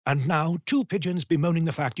And now, two pigeons bemoaning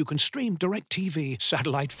the fact you can stream DirecTV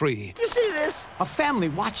satellite-free. You see this? A family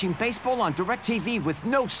watching baseball on DirecTV with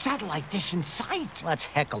no satellite dish in sight. Let's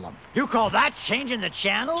heckle them. You call that changing the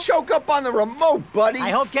channel? Choke up on the remote, buddy. I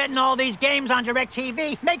hope getting all these games on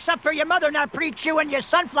DirecTV makes up for your mother not pre-chewing your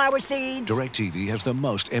sunflower seeds. DirecTV has the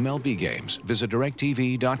most MLB games. Visit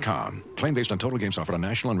DirecTV.com. Claim based on total games offered on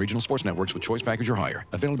national and regional sports networks with choice package or higher.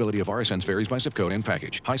 Availability of RSNs varies by zip code and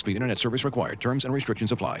package. High-speed internet service required. Terms and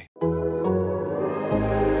restrictions apply.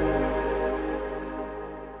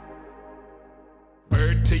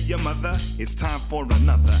 Bird to your mother, it's time for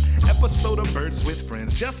another episode of Birds with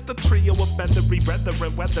Friends. Just a trio of feathery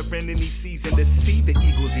brethren weathering any season to see the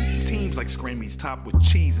Eagles eating teams like Scrammy's topped with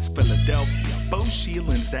cheese. It's Philadelphia, Bo,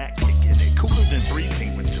 Sheila, and Zach kicking it cooler than three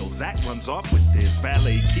penguins till Zach runs off with his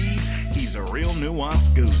valet keys. He's a real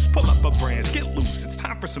nuanced goose. Pull up a branch, get loose. It's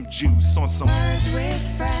time for some juice on some Birds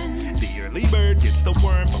with Friends. The early bird gets the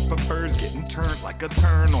worm, but prefers getting turned like a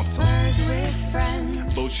turn on some Birds with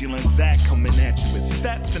Friends. Bo, Sheila, and Zach coming at you with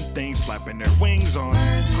stats and things flapping their wings on.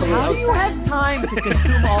 How do you have time to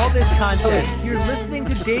consume all this content? You're listening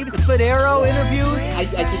to Dave Spadaro interviews? I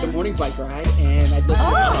take a morning bike ride and I listen to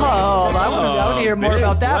I want to hear more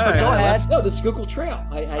about that, but go ahead. No, the Schuylkill Trail.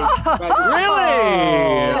 Really? Yes.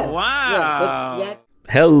 Wow. Yeah, that's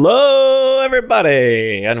Hello,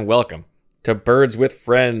 everybody, and welcome to Birds with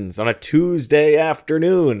Friends on a Tuesday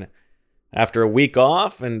afternoon. After a week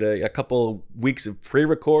off and a couple weeks of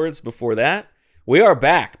pre-records before that, we are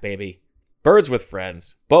back, baby. Birds with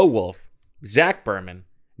Friends, Bo Wolf, Zach Berman,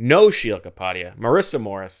 no Sheila Kapadia, Marissa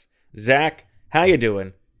Morris. Zach, how you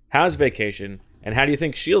doing? How's vacation? And how do you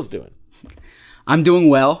think Sheila's doing? I'm doing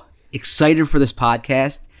well. Excited for this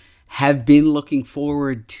podcast. Have been looking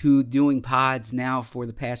forward to doing pods now for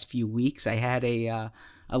the past few weeks. I had a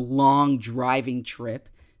long driving trip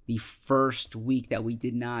the first week that we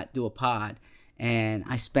did not do a pod, and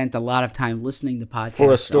I spent a lot of time listening to podcasts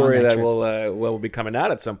For a story on that that trip. will be coming out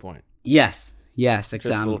at some point. Yes, Just a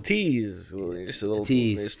exactly. little tease. Just a little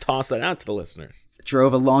tease. Just toss that out to the listeners.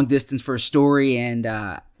 Drove a long distance for a story and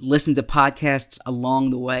listened to podcasts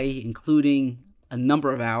along the way, including a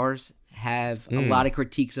number of hours. Have a lot of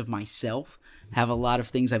critiques of myself. Have a lot of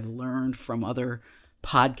things I've learned from other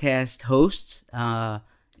podcast hosts,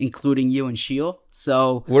 including you and Sheil.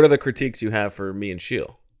 So, What are the critiques you have for me and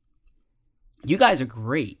Sheil? you guys are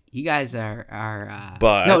great. You guys are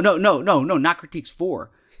But- no, not critiques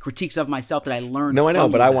critiques of myself that I learned. No, I know,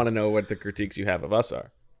 from but you I guys. want to know what the critiques you have of us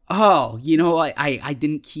are. Oh, I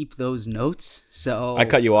didn't keep those notes, so I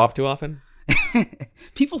cut you off too often?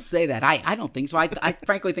 People say that. I don't think so. I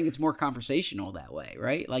frankly think it's more conversational that way,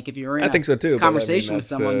 right? Like if you're in I think so too, but I mean, conversation with that's,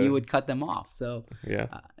 someone, you would cut them off. So Yeah.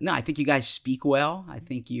 no, I think you guys speak well. I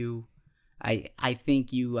think you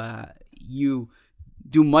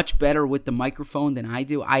do much better with the microphone than I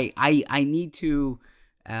do. I need to,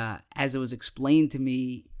 as it was explained to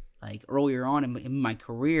me like earlier on in my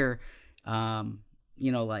career,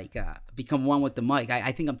 become one with the mic.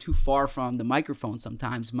 I think I'm too far from the microphone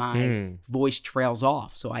sometimes. My voice trails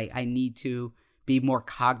off, so I need to be more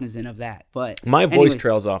cognizant of that. But My voice anyways,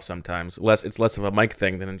 trails off sometimes. It's less of a mic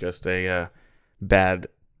thing than just a bad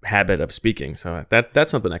habit of speaking. So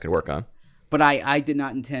that's something I could work on. But I did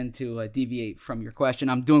not intend to deviate from your question.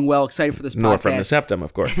 I'm doing well, excited for this podcast. Nor from the septum,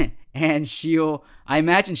 of course. And Sheil, I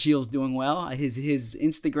imagine Sheil's doing well. His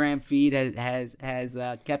Instagram feed has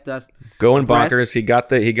kept us Going abreast. bonkers. He got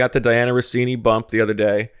the Diana Rossini bump the other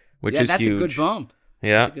day, which is that's huge. a good bump.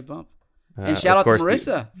 Yeah. That's a good bump. And shout of out to course,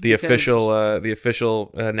 Marissa. the because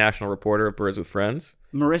official national reporter of Birds with Friends.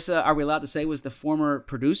 Marissa, are we allowed to say, was the former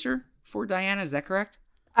producer for Diana? Is that correct?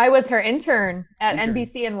 I was her intern at Intern.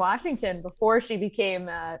 NBC in Washington before she became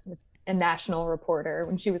a national reporter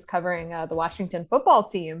when she was covering the Washington football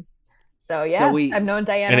team. So yeah, I've known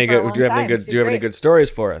Diana for a long do you have time. any good? She's Do you have any great. good stories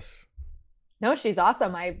for us? No, she's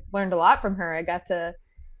awesome. I learned a lot from her. I got to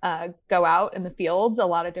go out in the fields a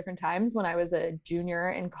lot of different times when I was a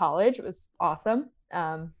junior in college. It was awesome.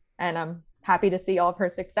 And I'm happy to see all of her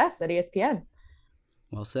success at ESPN.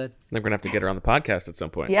 Well said. I think we're gonna have to get her on the podcast at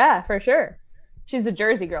some point. Yeah, for sure. She's a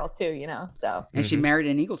Jersey girl too, so. And she married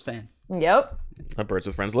an Eagles fan. Yep. A Birds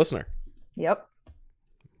with Friends listener. Yep.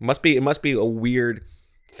 It must be a weird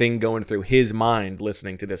thing going through his mind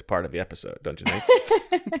listening to this part of the episode, don't you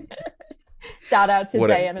think? Shout out to What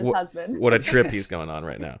Diana's husband. What a trip he's going on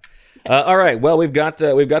right now. All right, well we've got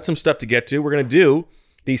some stuff to get to. We're gonna do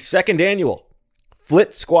the second annual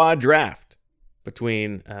Flit Squad draft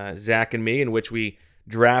between Zach and me, in which we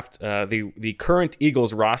draft the current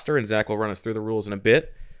Eagles roster, and Zach will run us through the rules in a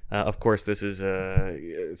bit. Of course, this is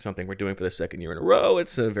something we're doing for the second year in a row.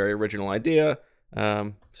 It's a very original idea.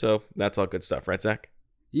 So that's all good stuff, right, Zach?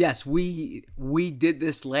 Yes, we did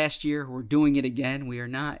this last year. We're doing it again. We are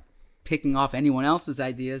not picking off anyone else's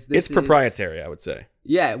ideas. It's proprietary, I would say.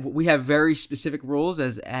 Yeah, we have very specific rules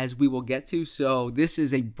as we will get to. So this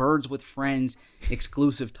is a Birds with Friends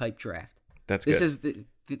exclusive type draft. That's this good.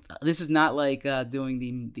 This is not like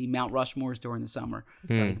doing the Mount Rushmores during the summer.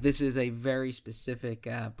 Like, this is a very specific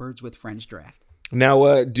Birds with Friends draft.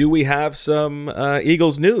 Now, do we have some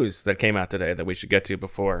Eagles news that came out today that we should get to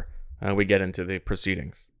before we get into the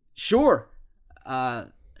proceedings? Sure.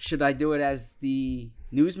 Should I do it as the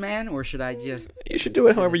newsman, or should I just... You should do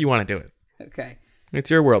it however you want to do it. Okay. It's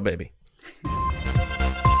your world, baby.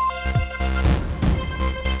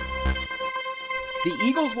 The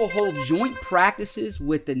Eagles will hold joint practices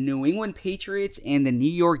with the New England Patriots and the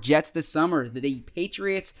New York Jets this summer. The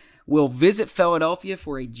Patriots will visit Philadelphia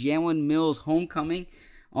for a Jalen Mills homecoming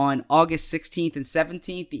on August 16th and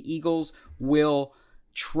 17th. The Eagles will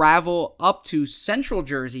travel up to Central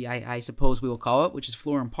Jersey, I suppose we will call it, which is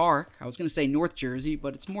Florham Park. I was going to say North Jersey,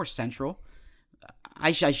 but it's more central.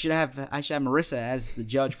 I should have Marissa as the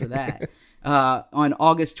judge for that. On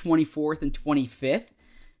August 24th and 25th.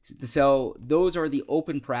 So those are the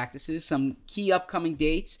open practices. Some key upcoming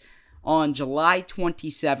dates on July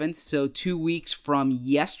 27th, so 2 weeks from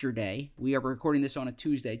yesterday. We are recording this on a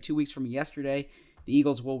Tuesday. 2 weeks from yesterday, the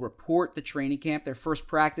Eagles will report the training camp. Their first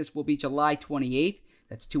practice will be July 28th.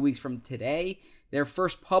 That's 2 weeks from today. Their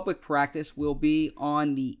first public practice will be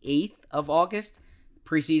on the 8th of August.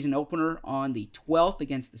 Preseason opener on the 12th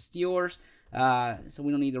against the Steelers. So we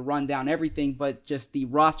don't need to run down everything, but just the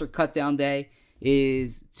roster cut-down day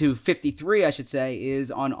is to 53, I should say, is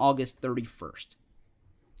on August 31st.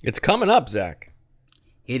 It's coming up, Zach.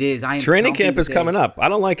 It is. Training camp is coming up. I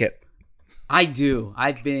don't like it. I do.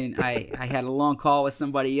 I had a long call with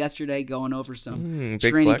somebody yesterday going over some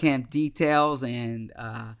training flex. camp details, and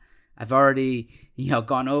I've already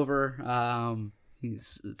gone over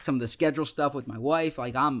some of the schedule stuff with my wife.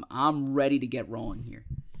 Like, I'm ready to get rolling here.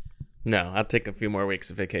 No, I'll take a few more weeks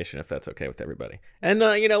of vacation if that's okay with everybody. And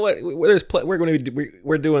you know what? We're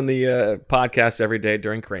doing the podcast every day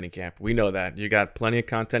during training camp. We know that you got plenty of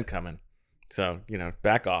content coming, so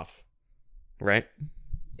back off, right?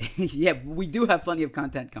 Yeah, we do have plenty of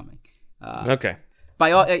content coming. Okay.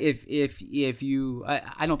 By all, if you,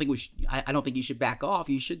 I don't think we should. I don't think you should back off.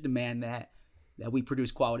 You should demand that we produce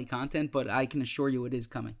quality content. But I can assure you, it is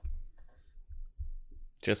coming.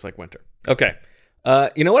 Just like winter. Okay.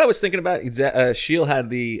 You know what I was thinking about? Sheil had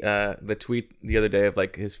the tweet the other day of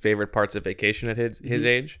like his favorite parts of vacation at his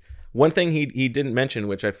age. One thing he didn't mention,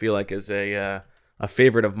 which I feel like is a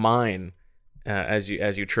favorite of mine, as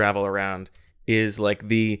you travel around, is like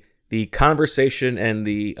the conversation and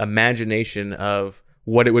the imagination of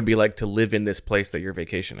what it would be like to live in this place that you're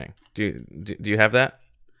vacationing. Do you have that?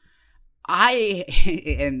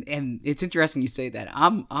 And it's interesting you say that.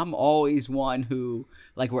 I'm always one who,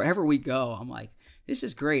 like, wherever we go, I'm like, this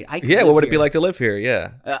is great. What would it be like to live here?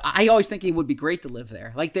 Yeah. I always think it would be great to live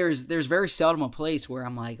there. Like, there's very seldom a place where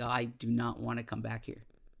I'm like, I do not want to come back here.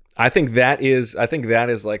 I think that is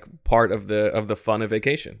like part of the fun of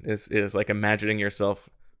vacation is like imagining yourself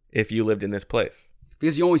if you lived in this place.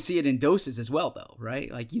 Because you only see it in doses as well, though, right?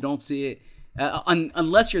 Like, you don't see it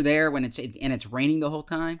unless you're there when it's raining the whole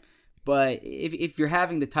time. But if you're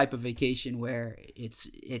having the type of vacation where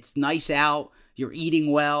it's nice out, you're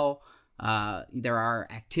eating well, there are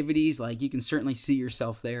activities, like, you can certainly see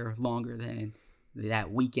yourself there longer than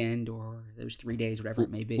that weekend or those 3 days, whatever it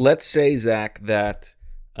may be. Let's say, Zach, that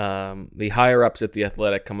the higher ups at The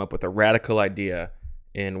Athletic come up with a radical idea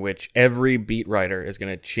in which every beat writer is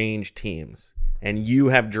going to change teams, and you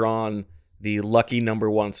have drawn the lucky number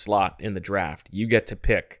one slot in the draft. You get to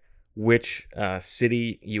pick which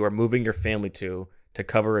city you are moving your family to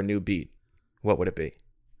cover a new beat. What would it be?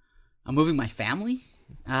 I'm moving my family?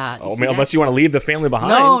 Unless you want to leave the family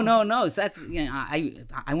behind. No. So that's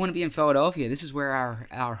I want to be in Philadelphia. This is where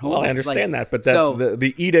our home. Well, I understand that, but that's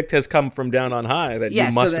the edict has come from down on high that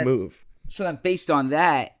you must move. So that based on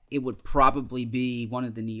that, it would probably be one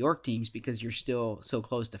of the New York teams because you're still so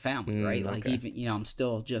close to family, right? Like, even I'm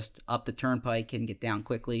still just up the turnpike and get down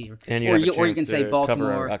quickly, or you can say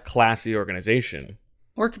Baltimore, cover a classy organization,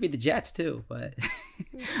 or it could be the Jets too, but.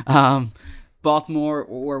 Baltimore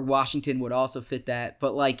or Washington would also fit that.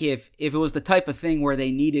 But like if it was the type of thing where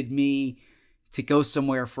they needed me to go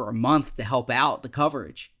somewhere for a month to help out the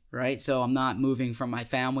coverage, right? So I'm not moving from my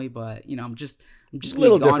family, but I'm just a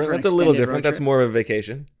little different. That's a little different. That's more of a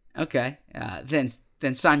vacation. Okay.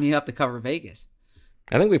 Then sign me up to cover Vegas.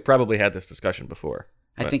 I think we've probably had this discussion before.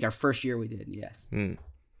 I think our first year we did, yes.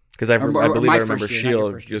 Because I believe I remember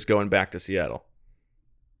Sheil just going back to Seattle.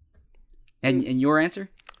 And your answer?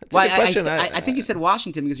 That's a good question. I think you said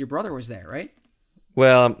Washington because your brother was there, right?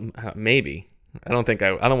 Well, maybe. I don't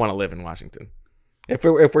want to live in Washington. If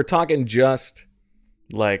we're talking just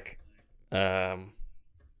like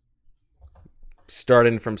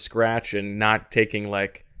starting from scratch and not taking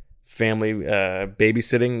like family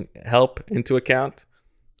babysitting help into account,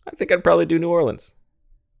 I think I'd probably do New Orleans.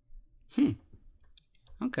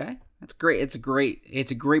 Okay, that's great. It's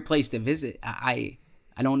a great place to visit. I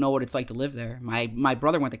don't know what it's like to live there. My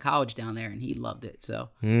brother went to college down there and he loved it. So,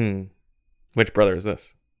 Which brother is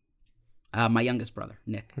this? my youngest brother,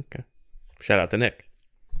 Nick. Okay, shout out to Nick,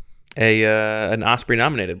 an Osprey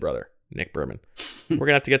nominated brother, Nick Berman. We're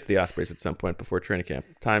gonna have to get to the Ospreys at some point before training camp.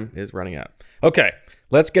 Time is running out. Okay,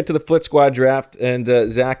 let's get to the Flit Squad draft. And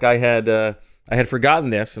Zach, I had forgotten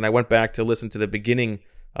this, and I went back to listen to the beginning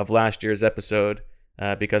of last year's episode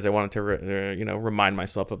because I wanted to remind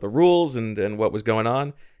myself of the rules and what was going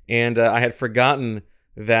on. And I had forgotten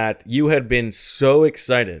that you had been so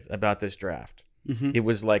excited about this draft. Mm-hmm.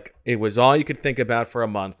 It was all you could think about for a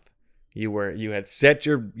month. You had set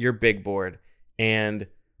your big board, and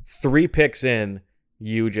 3 picks in,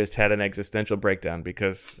 you just had an existential breakdown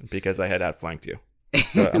because I had outflanked you.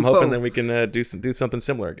 So I'm hoping that we can do something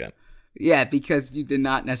similar again. Yeah, because you did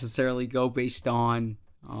not necessarily go based on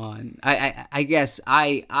I guess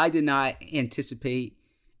I did not anticipate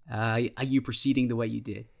you proceeding the way you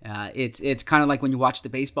did. It's kind of like when you watch the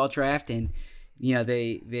baseball draft and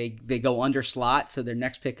they go under slot, so their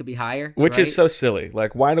next pick could be higher, which right? is so silly.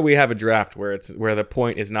 Like, why do we have a draft where the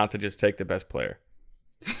point is not to just take the best player?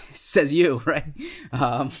 Says you, right?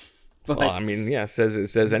 But, well, I mean, yeah, it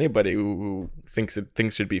says anybody who thinks that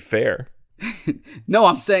things should be fair. No,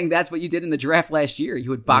 I'm saying that's what you did in the draft last year. You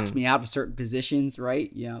would box me out of certain positions,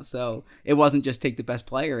 right? So it wasn't just take the best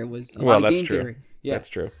player. It was a lot of game theory. Yeah, that's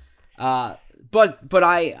true. But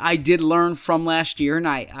I did learn from last year, and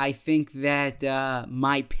I think that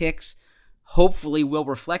my picks hopefully will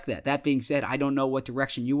reflect that. That being said, I don't know what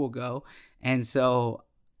direction you will go, and so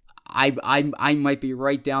I might be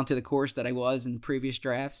right down to the course that I was in previous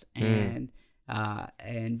drafts, and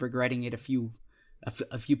regretting it a few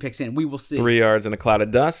picks in. We will see. 3 yards in a cloud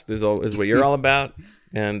of dust is what you're all about,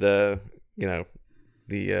 and the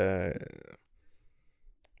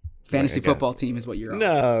fantasy football team is what you're on.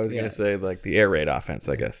 No, I was going to say like the air raid offense,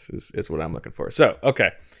 I guess, is what I'm looking for. So,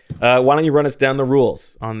 okay. Why don't you run us down the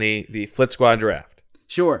rules on the Flit Squad draft?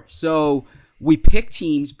 Sure. So we pick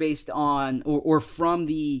teams based on or from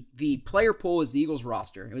the player pool is the Eagles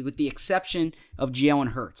roster, with the exception of Jalen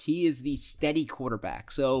Hurts. He is the steady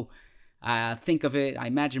quarterback. So think of it, I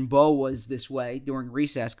imagine Bo was this way during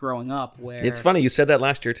recess growing up. Where it's funny, you said that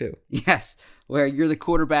last year too. Yes, where you're the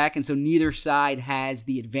quarterback, and so neither side has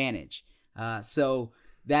the advantage. So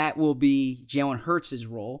that will be Jalen Hurts'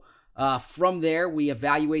 role. From there, we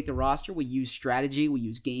evaluate the roster. We use strategy. We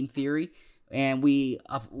use game theory. And we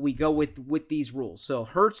go with these rules. So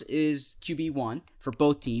Hurts is QB1 for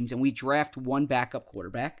both teams, and we draft 1 backup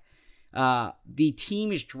quarterback. The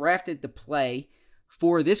team is drafted to play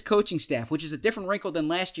for this coaching staff, which is a different wrinkle than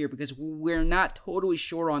last year because we're not totally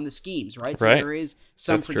sure on the schemes, right? So there is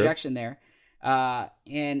some projection there.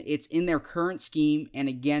 And it's in their current scheme and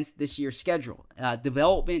against this year's schedule.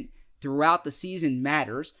 Development throughout the season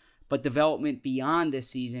matters, but development beyond this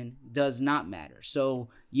season does not matter. So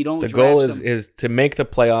you don't. The goal is to make the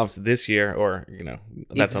playoffs this year, or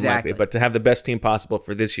that's unlikely, but to have the best team possible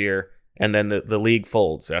for this year, and then the league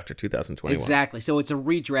folds after 2021. Exactly. So it's a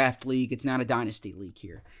redraft league. It's not a dynasty league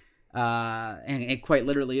here, and it quite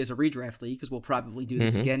literally is a redraft league because we'll probably do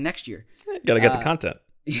this again next year. Got to get the content.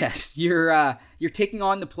 Yes, you're taking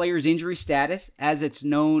on the player's injury status as it's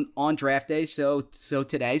known on draft day. So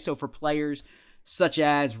today, for players such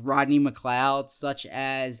as Rodney McLeod, such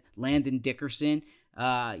as Landon Dickerson,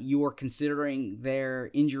 you are considering their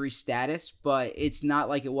injury status, but it's not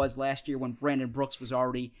like it was last year when Brandon Brooks was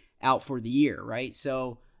already out for the year, right?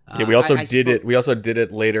 So we also did it. We also did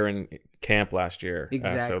it later in camp last year.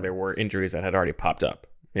 Exactly. So there were injuries that had already popped up.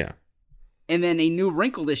 Yeah. And then a new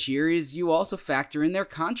wrinkle this year is you also factor in their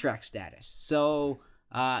contract status. So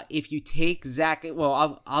if you take Zach,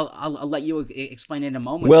 well, I'll let you explain it in a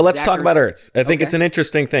moment. Well, let's talk about Ertz. I think it's an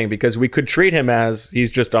interesting thing because we could treat him as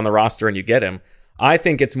he's just on the roster and you get him. I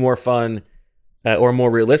think it's more fun or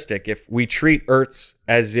more realistic if we treat Ertz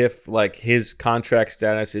as if like his contract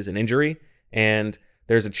status is an injury, and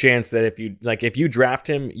there's a chance that if you draft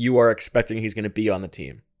him, you are expecting he's going to be on the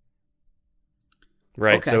team.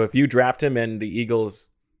 Right. Okay. So if you draft him and the Eagles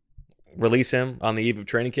release him on the eve of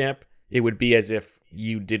training camp, it would be as if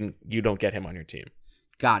you don't get him on your team.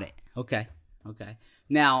 Got it. Okay.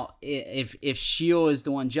 Now, if Sheil is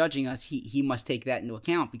the one judging us, he must take that into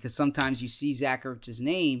account, because sometimes you see Zach Ertz's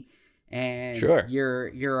name and Sure.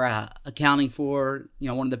 you're accounting for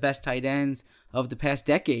one of the best tight ends of the past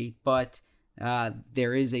decade, but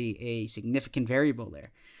there is a significant variable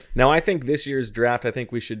there. Now, I think this year's draft, I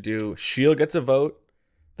think we should do Sheil gets a vote,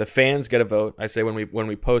 the fans get a vote. I say when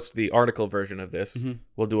we post the article version of this,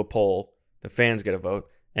 we'll do a poll. The fans get a vote,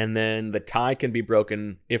 and then the tie can be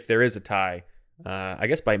broken if there is a tie. I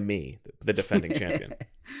guess by me, the defending champion,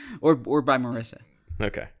 or by Marissa.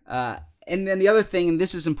 Okay. And then the other thing, and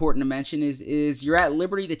this is important to mention, is you're at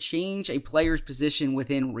liberty to change a player's position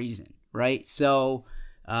within reason, right? So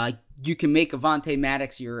you can make Avonte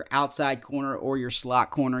Maddox your outside corner or your slot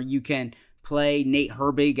corner. You can play Nate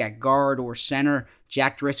Herbig at guard or center.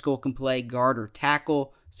 Jack Driscoll can play guard or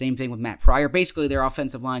tackle. Same thing with Matt Pryor. Basically, their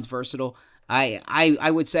offensive line's versatile. I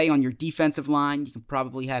would say on your defensive line, you can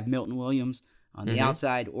probably have Milton Williams on the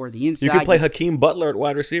outside or the inside. You can play Hakeem Butler at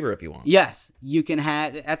wide receiver if you want. Yes, you can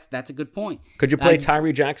have. That's a good point. Could you play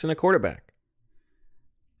Tyree Jackson at quarterback?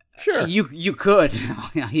 Sure. You could.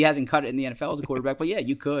 He hasn't cut it in the NFL as a quarterback, but yeah,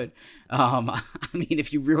 you could. I mean,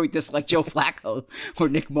 if you really dislike Joe Flacco or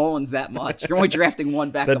Nick Mullins that much, you're only drafting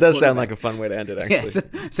one backup. That does sound like a fun way to end it, actually.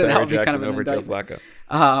 Yeah, so that would be kind of an over Joe indictment.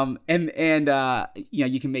 Flacco. And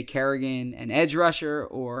you can make Kerrigan an edge rusher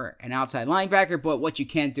or an outside linebacker, but what you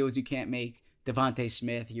can't do is you can't make Devontae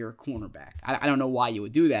Smith your cornerback. I don't know why you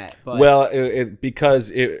would do that, but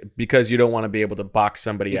because you don't want to be able to box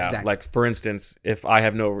somebody Exactly. out. Like, for instance, if I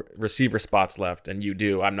have no receiver spots left and you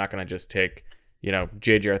do, I'm not going to just take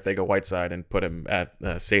JJ Arcega-Whiteside and put him at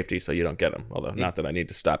safety so you don't get him. Although not that I need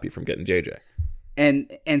to stop you from getting JJ.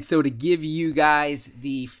 And so to give you guys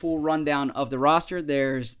the full rundown of the roster,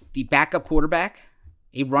 there's the backup quarterback,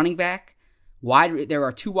 a running back, there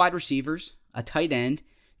are 2 wide receivers, a tight end,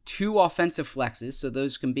 2 offensive flexes, so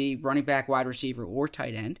those can be running back, wide receiver, or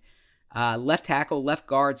tight end, left tackle, left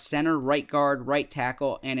guard, center, right guard, right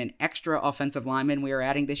tackle, and an extra offensive lineman we are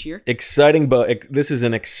adding this year. Exciting, but this is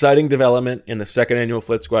an exciting development in the second annual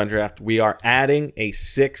Flit Squad draft. We are adding a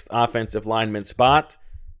 6th offensive lineman spot.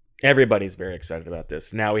 Everybody's very excited about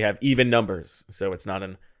this. Now we have even numbers, so it's not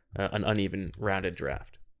an uneven, rounded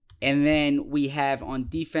draft. And then we have on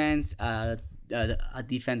defense a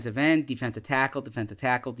defensive end, defensive tackle,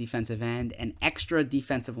 defensive end, an extra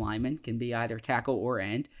defensive lineman, can be either tackle or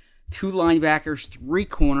end, 2 linebackers, 3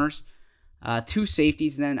 corners, 2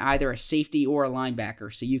 safeties, and then either a safety or a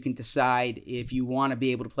linebacker. So you can decide if you want to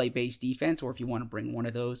be able to play base defense or if you want to bring one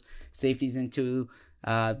of those safeties into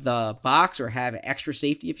the box or have an extra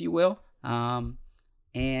safety, if you will.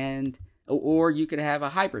 Or you could have a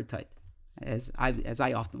hybrid type, as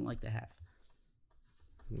I often like to have.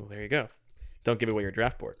 Well, there you go. Don't give away your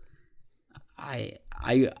draft board. I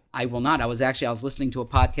will not. I was listening to a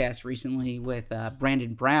podcast recently with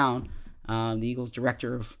Brandon Brown, the Eagles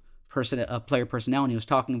director of player personnel, and he was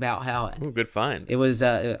talking about how good find. It was.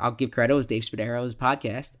 I'll give credit. It was Dave Spadero's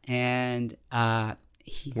podcast, and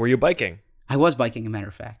were you biking? I was biking, a matter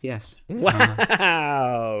of fact. Yes.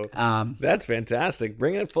 Wow. That's fantastic.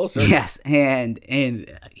 Bringing it full circle. Yes, and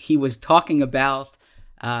he was talking about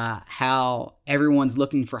how everyone's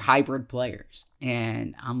looking for hybrid players.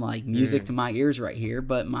 And I'm like, music to my ears right here,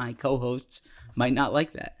 but my co-hosts might not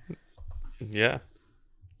like that. Yeah.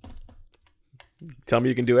 Tell me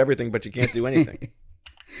you can do everything, but you can't do anything.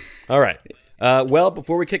 All right. Well,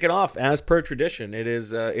 before we kick it off, as per tradition, it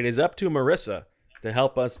is up to Marissa to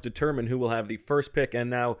help us determine who will have the first pick.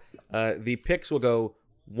 And now the picks will go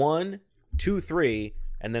 1, 2, 3,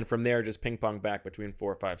 and then from there just ping pong back between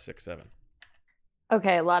 4, 5, 6, 7.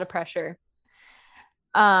 Okay, a lot of pressure.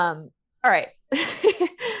 All right.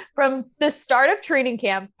 From the start of training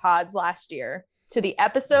camp pods last year to the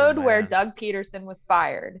episode where Doug Peterson was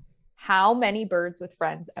fired, how many Birds with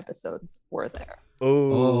Friends episodes were there?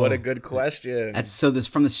 Oh, what a good question. This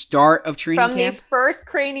from the start of training camp? From the first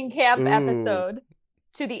training camp episode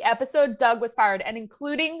to the episode Doug was fired, and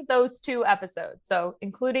including those 2 episodes. So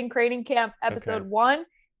including training camp episode 1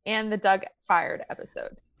 and the Doug fired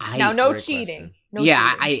episode. No cheating. No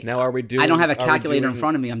cheating. Now are we doing? I don't have a calculator in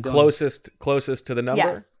front of me. I'm doing closest to the number.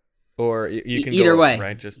 Yes. Or you can either go way, over,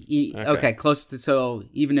 right? Just okay. Closest to, so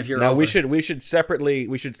even if you're now over. we should separately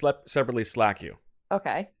slack you.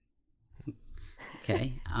 Okay.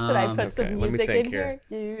 Okay. Should I put some music let me think in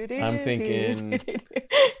here? I'm thinking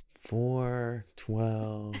 4,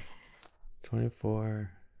 12,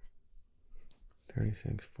 24,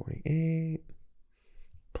 36, 48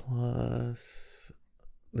 plus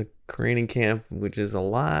the training camp, which is a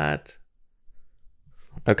lot.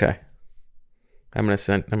 Okay. I'm gonna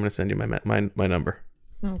send you my number.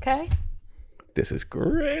 Okay. This is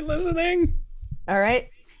great listening. All right.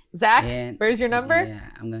 Zach, And- where's your number? Yeah,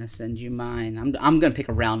 I'm gonna send you mine. I'm gonna pick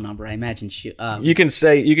a round number. I imagine You can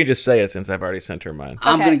just say it since I've already sent her mine.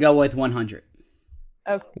 I'm Okay. gonna go with 100.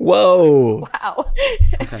 Okay. Whoa. Wow.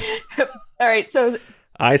 Okay. All right. So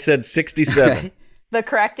I said 67. Okay. the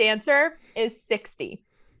correct answer is 60.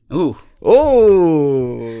 Ooh.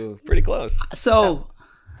 Oh, pretty close. So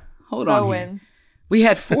hold Bo on. Here. wins. We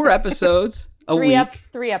had 4 episodes a week.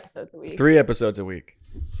 3 episodes a week. 3 episodes a week.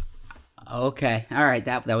 Okay. All right.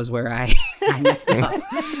 That was where I messed up.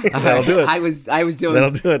 That'll do it. I was doing.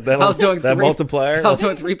 That'll do it. I was doing that 3 multiplier. I was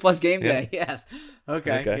doing 3 plus game Yeah. day. Yes.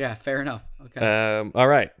 Okay. Okay. Yeah. Fair enough. Okay. All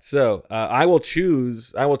right. So I will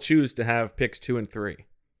choose to have picks 2 and 3,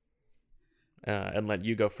 and let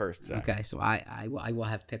you go first, Zach. Okay. So I will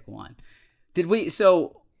have pick 1. Did we?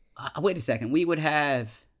 So wait a second. We would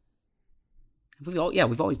have. We've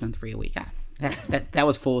always done 3 a week. That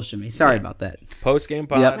was foolish of me. Sorry about that. Post game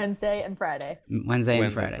pod. Yep. Wednesday and Friday. Wednesday and Wednesday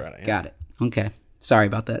and Friday. Friday, yeah. Got it. Okay. Sorry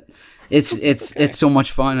about that. It's so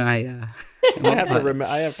much fun. I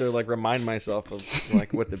have to like remind myself of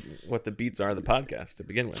like what the beats are of the podcast to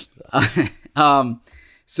begin with. So.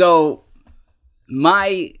 So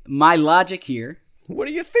my logic here. What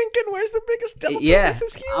are you thinking? Where's the biggest delta? Yeah, This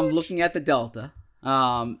is huge. I'm looking at the delta.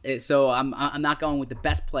 So I'm not going with the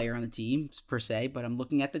best player on the team per se, but I'm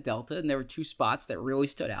looking at the delta, and there were 2 spots that really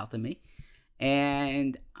stood out to me,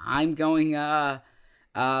 and I'm going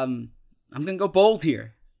go bold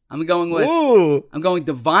here. I'm going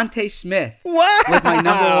Devontae Smith Wow. with my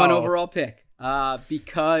number 1 overall pick.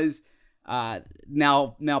 Because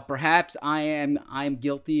now perhaps I am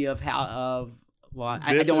guilty of I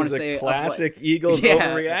don't want to say classic Eagles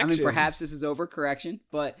yeah, overreaction. I mean, perhaps this is overcorrection,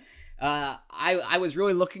 but I was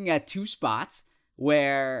really looking at 2 spots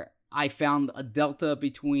where I found a delta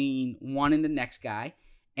between one and the next guy,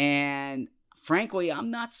 and frankly,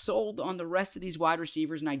 I'm not sold on the rest of these wide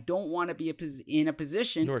receivers, and I don't want to be in a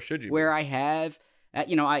position Nor should you where I have,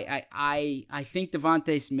 I think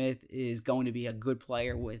Devontae Smith is going to be a good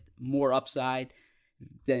player with more upside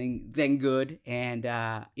than good, and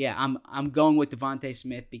I'm going with Devontae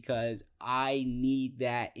Smith because I need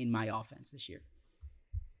that in my offense this year.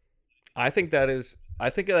 I think that is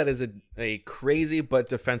a crazy but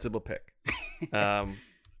defensible pick.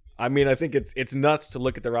 I mean, I think it's nuts to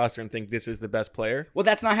look at the roster and think this is the best player. Well,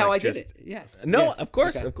 that's not how Like, I did it. Yes. No, Yes. of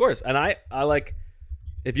course, Okay. of course. And I like,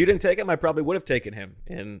 if you didn't take him, I probably would have taken him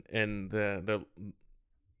in the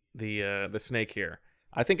snake here.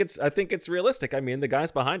 I think it's realistic. I mean, the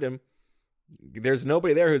guys behind him, there's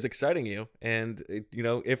nobody there who's exciting you. And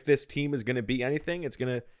if this team is going to be anything, it's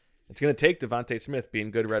going to take Devontae Smith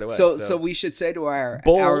being good right away. So we should say to our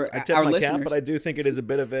bold. I tip our my listeners, cap, but I do think it is a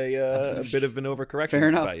bit of an overcorrection fair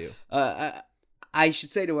enough. by you. I should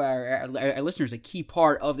say to our listeners, a key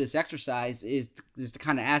part of this exercise is to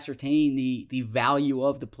kind of ascertain the value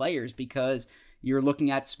of the players, because you're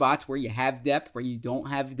looking at spots where you have depth, where you don't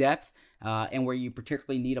have depth, and where you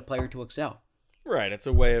particularly need a player to excel. Right. It's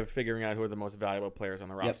a way of figuring out who are the most valuable players on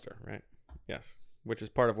the roster, right? Yes. Which is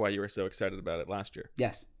part of why you were so excited about it last year.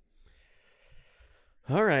 Yes.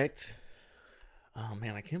 All right. Oh,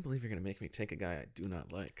 man, I can't believe you're going to make me take a guy I do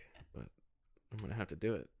not like, but I'm going to have to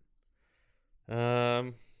do it.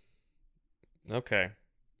 Okay.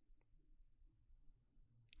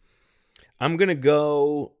 I'm going to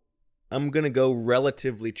go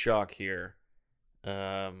relatively chalk here.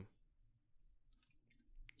 And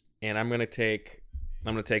I'm going to take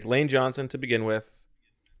Lane Johnson to begin with,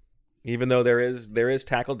 even though there is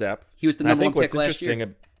tackle depth. He was the number 1 pick last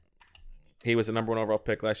year. He was the number 1 overall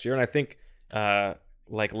pick last year, and I think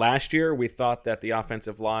like last year we thought that the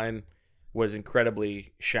offensive line was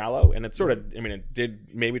incredibly shallow, and it sort of, I mean, it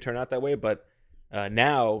did maybe turn out that way, but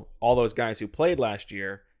now all those guys who played last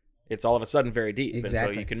year, it's all of a sudden very deep. Exactly.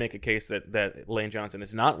 And so you can make a case that Lane Johnson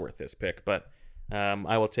is not worth this pick, but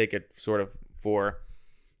I will take it sort of for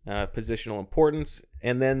positional importance.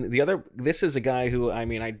 And then this is a guy who, I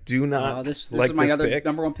mean, I do not this like is my this other pick.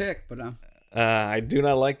 number 1 pick, but I do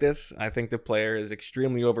not like this. I think the player is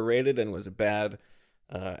extremely overrated and was a bad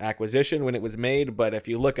acquisition when it was made. But if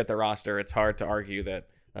you look at the roster, it's hard to argue that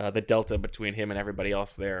the delta between him and everybody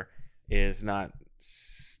else there is not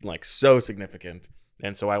like so significant.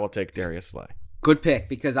 And so I will take Darius Slay. good pick,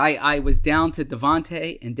 because I was down to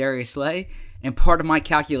Devontae and Darius Slay, and part of my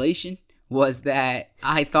calculation was that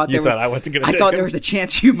I thought I wasn't going to. I thought there was a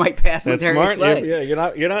chance you might pass on That's Darius smart.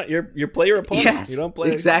 Slay. You play your opponent. Yes, You don't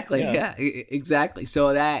play exactly. Yeah, exactly.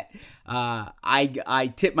 So that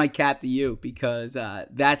I tip my cap to you, because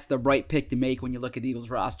that's the right pick to make when you look at the Eagles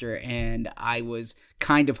roster, and I was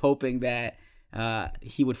kind of hoping that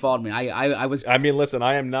he would fall to me. I was listen,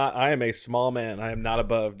 I am a small man. I am not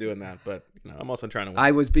above doing that, but I'm also trying to win.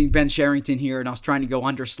 I was being Ben Sherrington here, and I was trying to go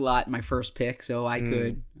under slot in my first pick, so I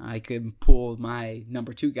could pull my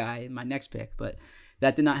number 2 guy in my next pick, but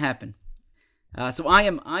that did not happen. So I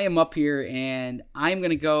am up here, and I'm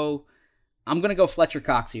gonna go Fletcher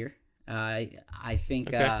Cox here. I think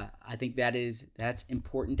Okay. I think that's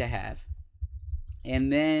important to have.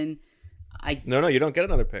 And then No, you don't get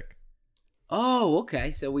another pick. Oh,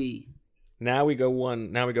 okay. So now we go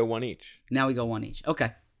one each. Now we go one each.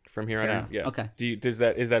 Okay. From here on Fair out. enough. Yeah. Okay. Is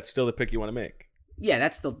that still the pick you want to make? Yeah,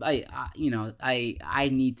 that's the I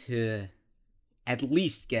need to at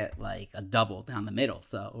least get like a double down the middle,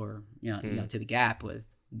 so or to the gap with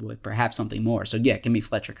perhaps something more. So yeah, give me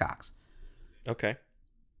Fletcher Cox. Okay.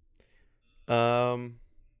 I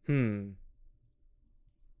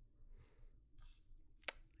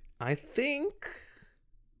think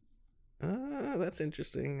that's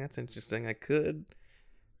interesting. I could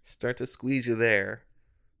start to squeeze you there.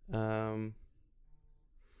 I'm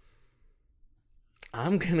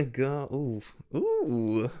gonna go.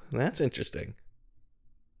 Ooh, that's interesting.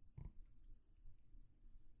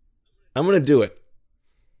 I'm gonna do it.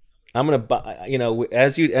 I'm gonna buy.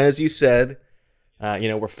 As you said,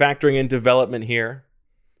 we're factoring in development here,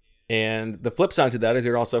 and the flip side to that is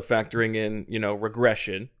you're also factoring in,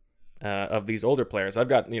 regression of these older players. I've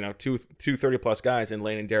got two 30+ guys in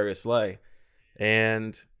Lane and Darius Slay,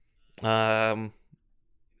 and there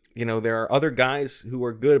are other guys who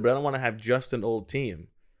are good, but I don't want to have just an old team.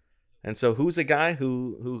 And so who's a guy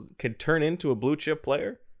who could turn into a blue chip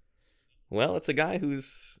player? Well, it's a guy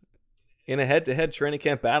who's in a head-to-head training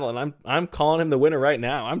camp battle, and I'm calling him the winner right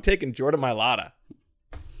now. I'm taking Jordan Mailata.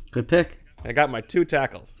 Good pick. I got my 2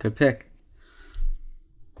 tackles. Good pick.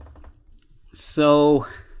 So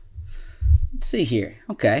let's see here.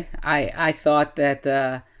 Okay, I thought that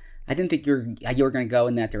I didn't think you were going to go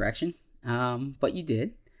in that direction, but you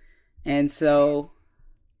did. And so,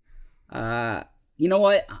 you know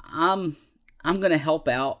what? I'm going to help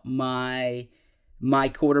out my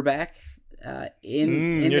quarterback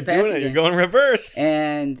in the you're passing doing it. game. You're going reverse.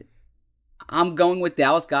 And I'm going with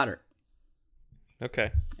Dallas Goedert.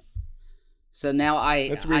 Okay. So now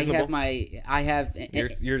That's reasonable.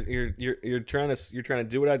 You're trying to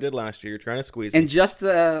do what I did last year. You're trying to squeeze And me. just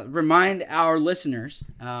to remind our listeners,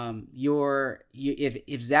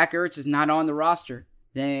 if Zach Ertz is not on the roster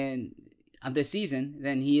then this season,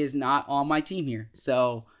 then he is not on my team here.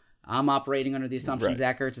 So I'm operating under the assumption Right.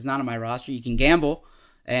 Zach Ertz is not on my roster. You can gamble,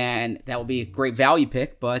 and that will be a great value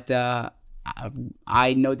pick. But I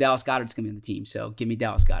know Dallas Goedert's going to be on the team, so give me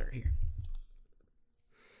Dallas Goedert here.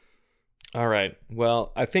 All right.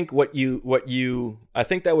 Well, I think I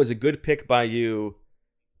think that was a good pick by you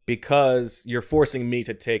because you're forcing me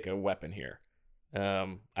to take a weapon here.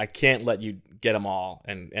 I can't let you get them all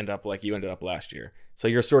and end up like you ended up last year. So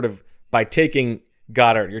you're sort of, by taking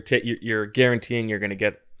Goddard, you're guaranteeing you're going to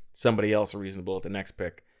get somebody else reasonable at the next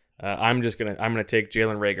pick. I'm going to take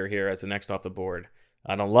Jalen Reagor here as the next off the board.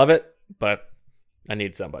 I don't love it, but I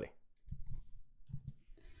need somebody.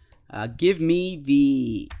 Give me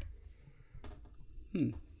the...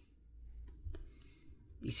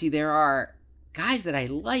 You see, there are guys that I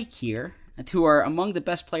like here who are among the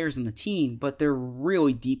best players in the team, but they're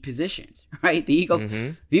really deep positions, right? The Eagles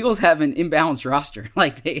have an imbalanced roster.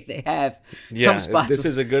 Like they have some spots. This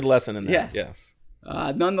is a good lesson in that. Yes.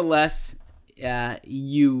 Nonetheless,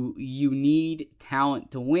 you need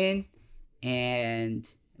talent to win, and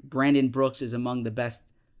Brandon Brooks is among the best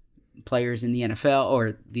players in the NFL,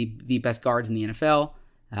 or the best guards in the NFL.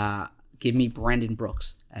 Give me Brandon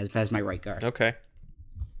Brooks as my right guard. Okay.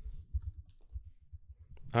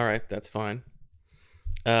 All right, that's fine.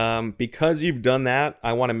 Because you've done that,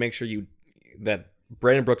 I want to make sure that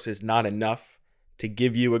Brandon Brooks is not enough to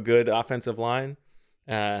give you a good offensive line.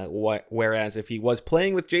 Whereas if he was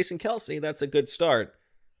playing with Jason Kelce, that's a good start.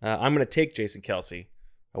 I'm going to take Jason Kelce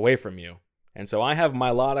away from you, and so I have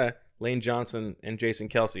Mailata, Lane Johnson, and Jason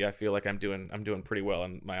Kelce. I feel like I'm doing pretty well,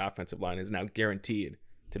 and my offensive line is now guaranteed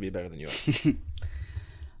to be better than yours.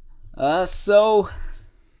 So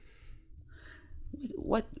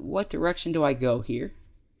what direction do I go here?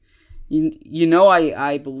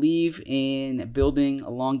 I believe in building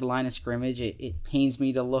along the line of scrimmage. It pains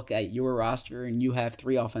me to look at your roster and you have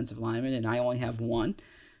 3 offensive linemen and I only have 1.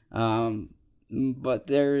 But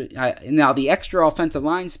now the extra offensive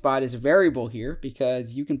line spot is a variable here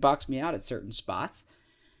because you can box me out at certain spots.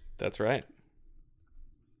 That's right.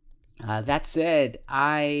 That said,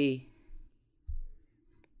 now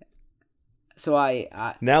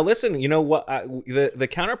listen. You know what? The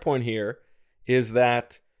counterpoint here is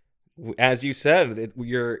that as you said,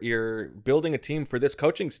 you're building a team for this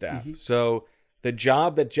coaching staff. So the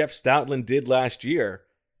job that Jeff Stoutland did last year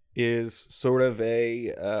is sort of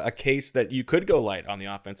a case that you could go light on the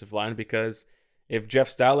offensive line, because if Jeff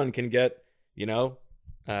Stoutland can get,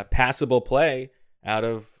 passable play out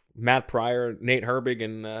of Matt Pryor, Nate Herbig,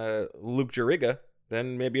 and Luke Juriga,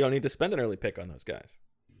 then maybe you don't need to spend an early pick on those guys.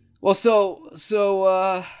 Well,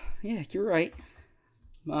 yeah, you're right.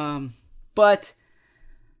 But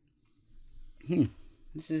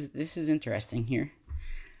this is interesting here.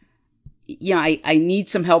 Yeah, I need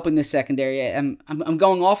some help in this secondary. I'm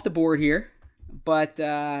going off the board here, but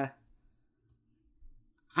I'm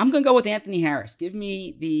gonna go with Anthony Harris. Give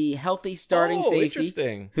me the healthy starting safety.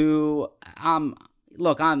 Interesting. Who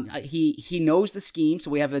he knows the scheme,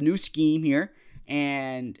 so we have a new scheme here,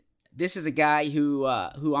 and this is a guy who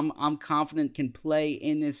I'm confident can play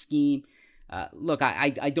in this scheme.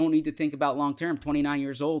 I don't need to think about long term. 29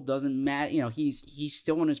 years old, doesn't matter. He's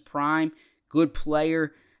still in his prime. Good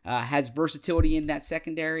player. Has versatility in that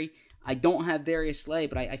secondary. I don't have Darius Slay,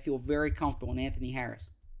 but I feel very comfortable in Anthony Harris.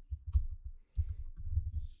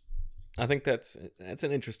 I think that's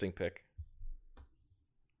an interesting pick.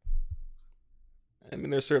 I mean,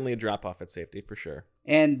 there's certainly a drop off at safety for sure.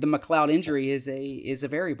 And the McLeod injury is a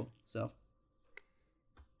variable. So.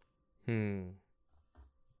 And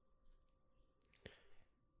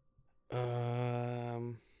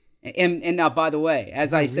now, by the way,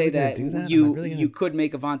 as I say that, you could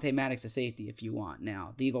make Avonte Maddox a safety if you want.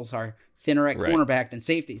 Now, the Eagles are thinner at cornerback than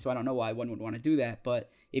safety, so I don't know why one would want to do that. But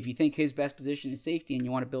if you think his best position is safety and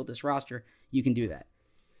you want to build this roster, you can do that.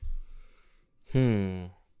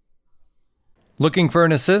 Looking for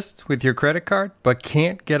an assist with your credit card, but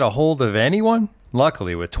can't get a hold of anyone?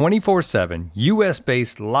 Luckily, with 24/7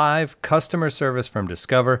 U.S.-based live customer service from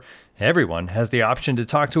Discover, everyone has the option to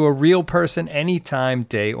talk to a real person anytime,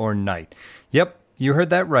 day or night. Yep, you heard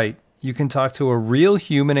that right. You can talk to a real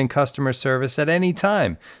human in customer service at any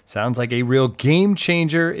time. Sounds like a real game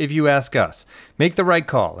changer if you ask us. Make the right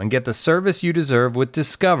call and get the service you deserve with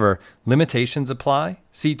Discover. Limitations apply.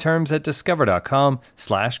 See terms at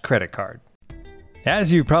discover.com/creditcard.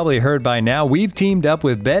 As you've probably heard by now, we've teamed up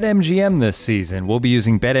with BetMGM this season. We'll be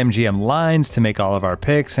using BetMGM lines to make all of our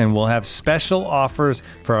picks, and we'll have special offers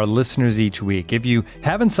for our listeners each week. If you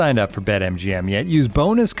haven't signed up for BetMGM yet, use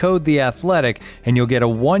bonus code THEATHLETIC, and you'll get a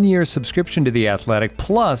 1-year subscription to The Athletic,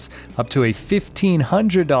 plus up to a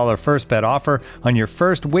 $1,500 first bet offer on your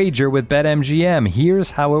first wager with BetMGM.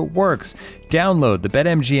 Here's how it works. Download the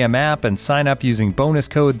BetMGM app and sign up using bonus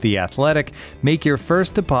code THEATHLETIC. Make your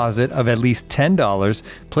first deposit of at least $10.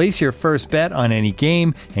 Place your first bet on any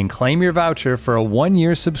game and claim your voucher for a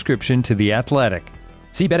 1-year subscription to The Athletic.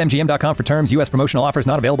 See BetMGM.com for terms. U.S. promotional offers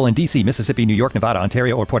not available in D.C., Mississippi, New York, Nevada,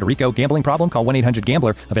 Ontario, or Puerto Rico. Gambling problem? Call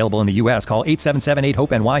 1-800-GAMBLER. Available in the U.S. Call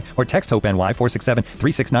 877-8-HOPE-NY or text HOPE-NY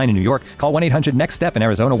 467-369 in New York. Call 1-800-NEXT-STEP in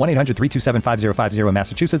Arizona. 1-800-327-5050 in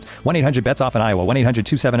Massachusetts. 1-800-BETS-OFF in Iowa.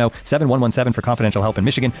 1-800-270-7117 for confidential help in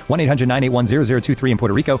Michigan. 1-800-981-0023 in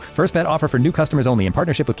Puerto Rico. First bet offer for new customers only in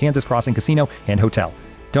partnership with Kansas Crossing Casino and Hotel.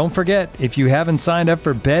 Don't forget, if you haven't signed up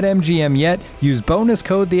for BetMGM yet, use bonus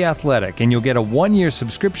code THEATHLETIC and you'll get a 1-year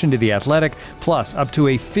subscription to The Athletic, plus up to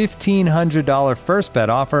a $1,500 first bet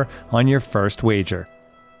offer on your first wager.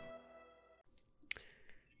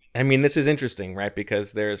 I mean, this is interesting, right?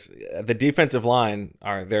 Because there's the defensive line.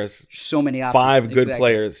 There's so many options. 5 good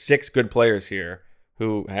players, 6 good players here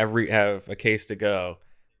who have a case to go,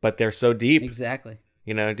 but they're so deep. Exactly.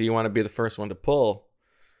 Do you want to be the first one to pull?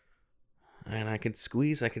 And I could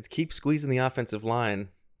keep squeezing the offensive line.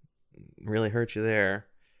 Really hurt you there.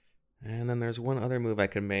 And then there's one other move I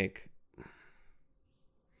could make.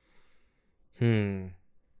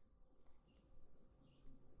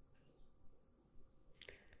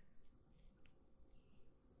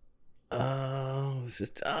 Oh, this is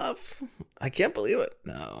tough. I can't believe it.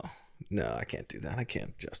 No, I can't do that. I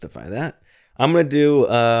can't justify that. I'm going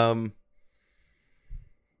to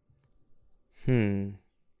do...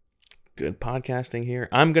 Good podcasting here.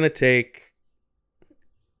 I'm going to take...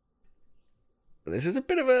 This is a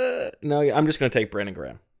bit of a... No, I'm just going to take Brandon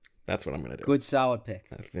Graham. That's what I'm going to do. Good, solid pick.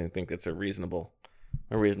 I think that's a reasonable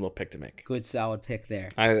pick to make. Good, solid pick there.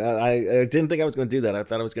 I didn't think I was going to do that. I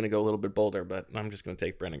thought I was going to go a little bit bolder, but I'm just going to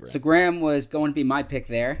take Brandon Graham. So Graham was going to be my pick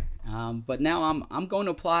there. But now I'm going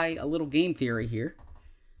to apply a little game theory here.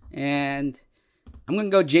 And I'm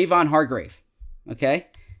going to go Javon Hargrave. Okay?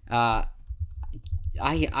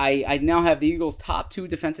 I now have the Eagles' top 2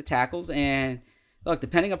 defensive tackles, and look,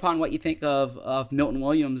 depending upon what you think of Milton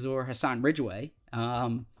Williams or Hassan Ridgeway,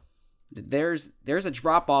 there's a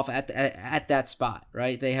drop off at that spot,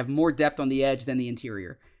 right? They have more depth on the edge than the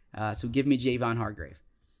interior. So give me Javon Hargrave.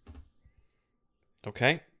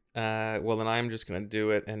 Okay. Well, then I'm just going to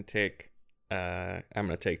do it and take. I'm going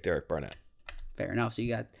to take Derek Barnett. Fair enough. So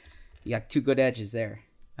you got two good edges there.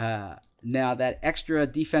 Now that extra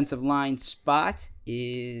defensive line spot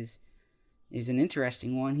is an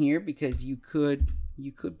interesting one here because you could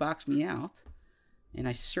box me out, and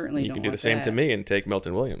I certainly you don't. can do want the same that. to me and take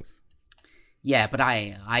Milton Williams. Yeah, but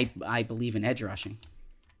I believe in edge rushing.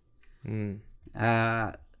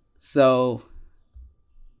 So.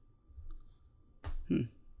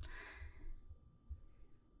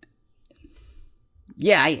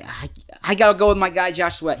 Yeah, I gotta go with my guy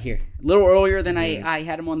Josh Sweat here. A little earlier than I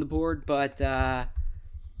had him on the board, but I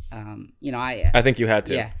think you had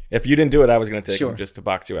to. Yeah. If you didn't do it, I was going to take Sure. him just to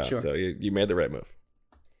box you out. Sure. So you made the right move.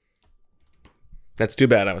 That's too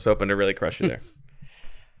bad. I was hoping to really crush you there.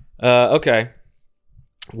 Okay.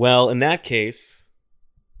 Well, in that case,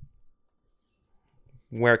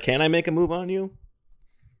 where can I make a move on you?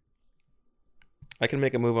 I can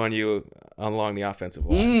make a move on you along the offensive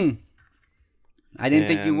line. I didn't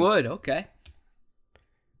think you And would. Okay.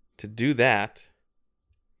 To do that,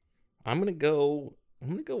 I'm gonna go a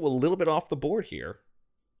little bit off the board here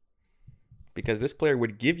because this player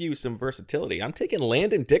would give you some versatility. I'm taking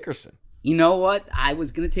Landon Dickerson. You know what? I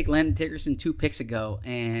was gonna take Landon Dickerson 2 picks ago,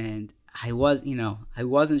 and I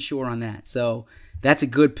wasn't sure on that. So that's a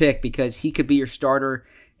good pick because he could be your starter.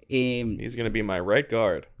 He's gonna be my right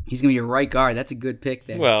guard. He's gonna be your right guard. That's a good pick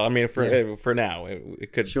there. Well, I mean, for now,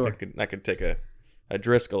 it could. Sure. I could take a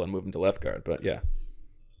Driscoll and move him to left guard, but yeah,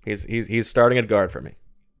 he's starting at guard for me.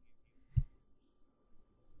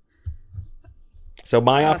 So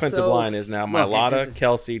my offensive line is now Mailata,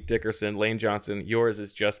 Kelsey, Dickerson, Lane Johnson. Yours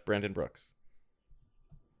is just Brendan Brooks.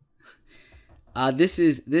 This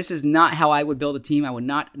is not how I would build a team. I would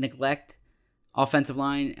not neglect offensive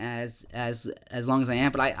line as long as I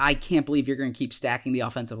am, but I can't believe you're going to keep stacking the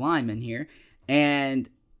offensive linemen here, and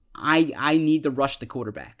I need to rush the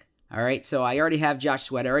quarterback. All right, so I already have Josh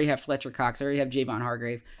Sweat, I already have Fletcher Cox, I already have Javon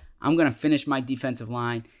Hargrave. I'm going to finish my defensive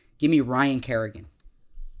line. Give me Ryan Kerrigan.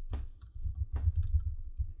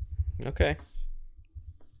 Okay.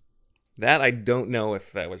 That I don't know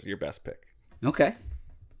if that was your best pick. Okay.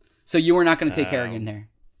 So you were not going to take Kerrigan there.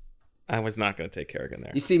 I was not going to take Kerrigan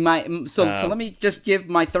there. You see, so let me just give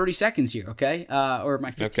my 30 seconds here, okay? Or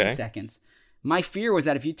my 15 seconds. My fear was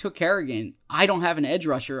that if you took Kerrigan, I don't have an edge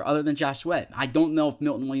rusher other than Josh Sweat. I don't know if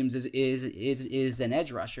Milton Williams is an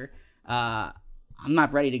edge rusher. I'm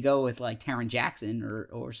not ready to go with like Taron Jackson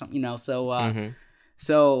or something, So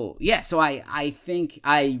So I think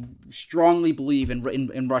I strongly believe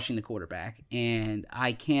in rushing the quarterback, and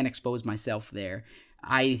I can't expose myself there.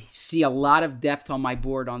 I see a lot of depth on my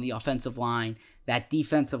board on the offensive line. That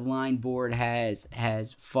defensive line board has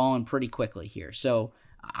fallen pretty quickly here. So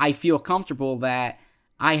I feel comfortable that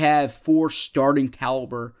I have 4 starting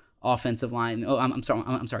caliber offensive line. Oh, I'm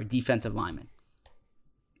sorry, defensive linemen.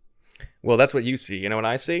 Well, that's what you see. You know what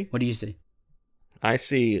I see? What do you see? I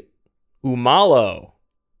see Umalo.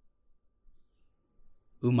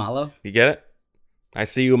 Umalo? You get it? I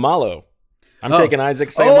see Umalo. I'm taking Isaac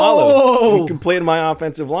Seumalo. You completed my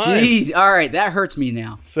offensive line. Jeez, all right, that hurts me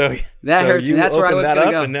now. So that hurts me. That's where I was going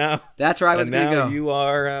to go. Now, that's where I was going to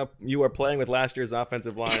go. You are playing with last year's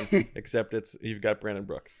offensive line, except you've got Brandon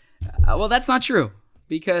Brooks. Well, that's not true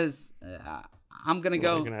because I'm going to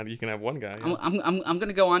go. You can have one guy. Yeah. I'm going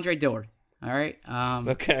to go Andre Dillard. All right.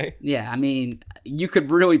 Okay. Yeah, I mean, you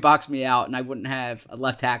could really box me out, and I wouldn't have a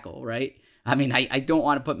left tackle, right? I mean, I don't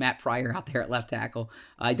want to put Matt Pryor out there at left tackle.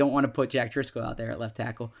 I don't want to put Jack Driscoll out there at left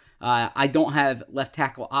tackle. I don't have left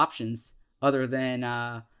tackle options other than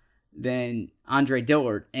Andre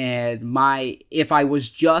Dillard. And if I was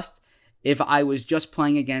just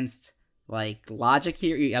playing against like logic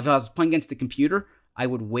here, if I was playing against the computer, I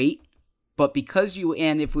would wait. But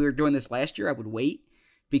if we were doing this last year, I would wait.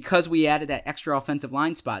 Because we added that extra offensive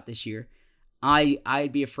line spot this year,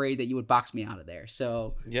 I'd be afraid that you would box me out of there.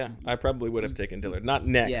 So yeah, I probably would have taken Dillard. Not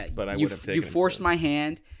next, but I would have taken him. You forced my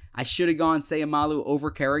hand. I should have gone Seumalo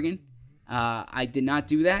over Kerrigan. I did not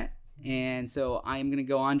do that, and so I am going to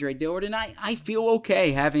go Andre Dillard, and I feel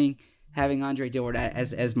okay having Andre Dillard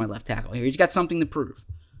as my left tackle here. He's got something to prove.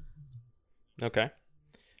 Okay.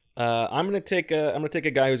 I'm going to take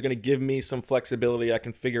a guy who's going to give me some flexibility. I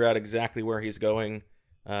can figure out exactly where he's going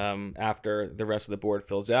after the rest of the board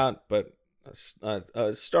fills out, but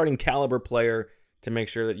a starting caliber player to make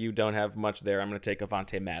sure that you don't have much there. I'm going to take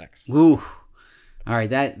Avonte Maddox. Ooh. All right,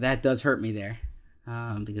 that does hurt me there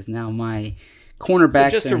because now my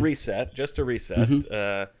cornerbacks. So just to reset.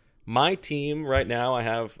 Mm-hmm. My team right now, I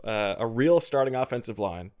have a real starting offensive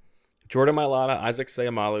line. Jordan Mailata, Isaac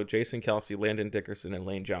Seumalo, Jason Kelsey, Landon Dickerson, and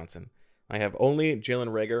Lane Johnson. I have only Jalen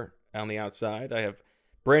Reagor on the outside. I have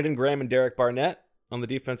Brandon Graham and Derek Barnett on the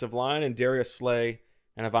defensive line, and Darius Slay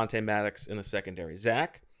and Avonte Maddox in the secondary.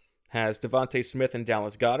 Zach has Devontae Smith and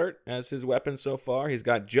Dallas Goedert as his weapons so far. He's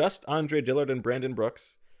got just Andre Dillard and Brandon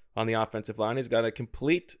Brooks on the offensive line. He's got a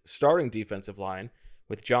complete starting defensive line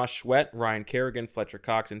with Josh Sweat, Ryan Kerrigan, Fletcher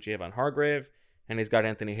Cox, and Javon Hargrave. And he's got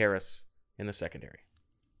Anthony Harris in the secondary.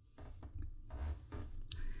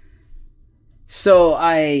 So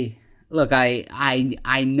I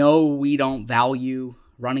know we don't value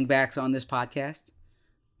running backs on this podcast,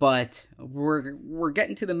 but we're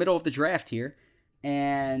getting to the middle of the draft here,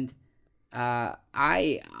 and I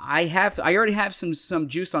already have some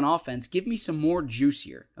juice on offense. Give me some more juice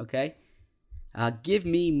here, okay? Give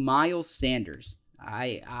me Miles Sanders.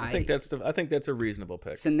 I think that's a reasonable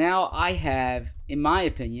pick. So now I have, in my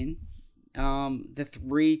opinion, the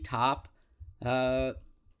three top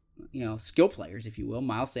skill players, if you will: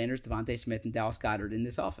 Miles Sanders, Devontae Smith, and Dallas Goedert in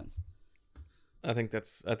this offense. I think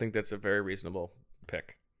that's a very reasonable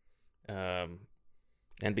pick, and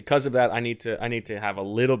because of that, I need to have a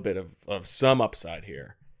little bit of some upside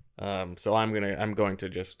here. So I'm going to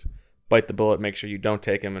just bite the bullet, make sure you don't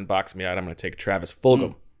take him and box me out. I'm going to take Travis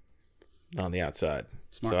Fulgham on the outside.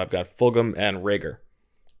 Smart. So I've got Fulgham and Reagor.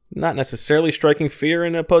 Not necessarily striking fear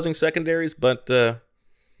in opposing secondaries, but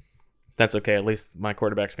that's okay. At least my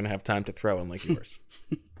quarterback's going to have time to throw, unlike yours.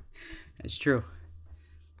 That's true.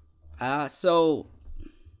 So,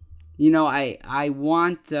 I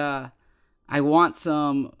want some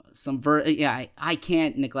I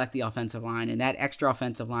can't neglect the offensive line, and that extra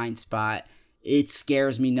offensive line spot, it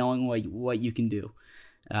scares me knowing what you can do.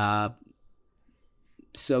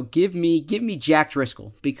 So give me Jack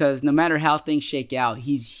Driscoll, because no matter how things shake out,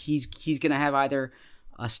 he's going to have either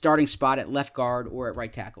a starting spot at left guard or at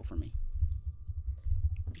right tackle for me.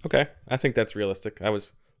 Okay, I think that's realistic. I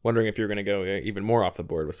was wondering if you were going to go even more off the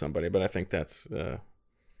board with somebody, but I think that's the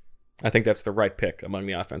right pick among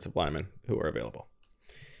the offensive linemen who are available.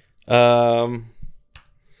 I'm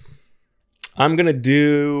going to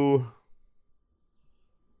do...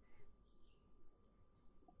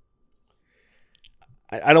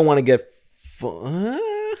 I don't want to get...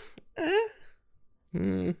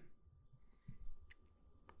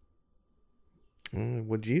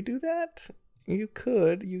 Would you do that? You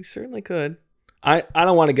could. You certainly could. I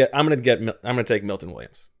don't want to get... I'm going to take Milton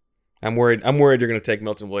Williams. I'm worried you're going to take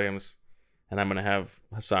Milton Williams, and I'm going to have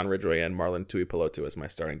Hassan Ridgeway and Marlon Tuipulotu as my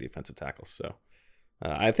starting defensive tackles. So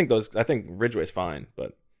I think Ridgeway's fine,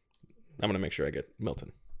 but I'm going to make sure I get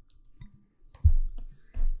Milton.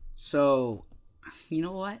 So, you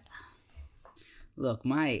know what? Look,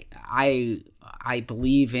 I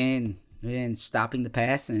believe in stopping the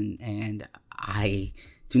pass, and I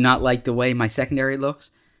do not like the way my secondary looks.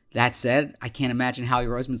 That said, I can't imagine Howie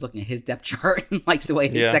Roseman's looking at his depth chart and likes the way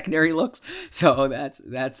his secondary looks. So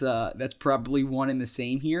that's probably one and the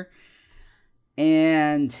same here.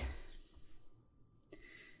 And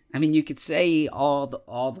I mean, you could say all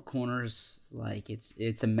the corners, like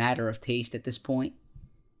it's a matter of taste at this point.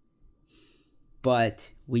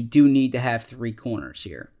 But we do need to have three corners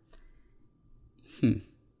here.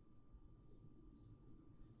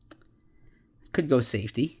 Could go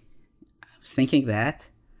safety. I was thinking that.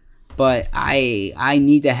 But I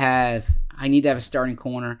need to have a starting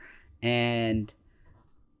corner, and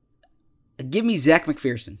give me Zach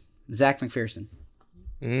McPherson. That's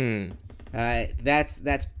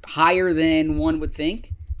higher than one would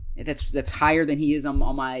think. That's higher than he is on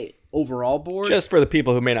my overall board. Just for the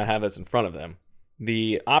people who may not have this in front of them,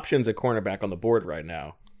 the options at cornerback on the board right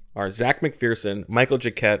now are Zach McPherson, Michael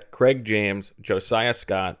Jacquet, Craig James, Josiah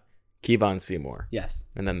Scott, Kevon Seymour. Yes.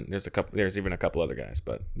 And then there's even a couple other guys,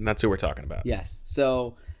 but that's who we're talking about. Yes.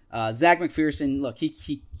 So Zach McPherson, look,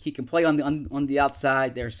 he can play on the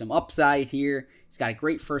outside. There's some upside here. He's got a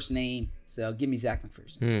great first name. So give me Zach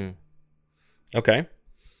McPherson. Okay.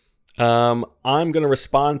 I'm going to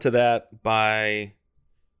respond to that by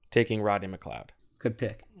taking Rodney McLeod. Good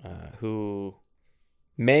pick. Who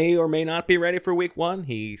may or may not be ready for week one.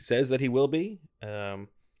 He says that he will be.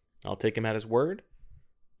 I'll take him at his word.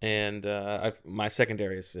 And my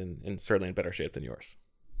secondary is certainly in better shape than yours.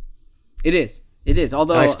 It is.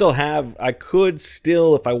 Although I could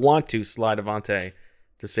still, if I want to, slide Avonte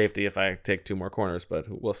to safety if I take two more corners, but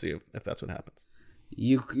we'll see if that's what happens.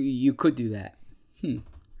 You could do that.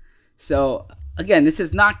 So again, this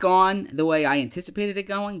has not gone the way I anticipated it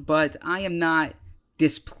going, but I am not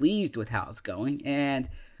displeased with how it's going, and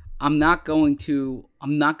I'm not going to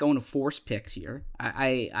force picks here.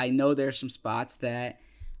 I know there's some spots that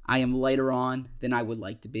I am lighter on than I would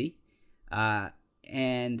like to be.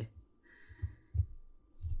 And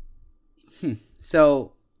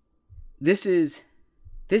so this is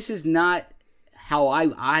not how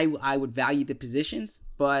I would value the positions,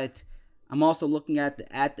 but I'm also looking at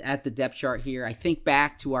the depth chart here. I think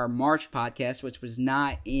back to our March podcast, which was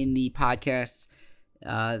not in the podcasts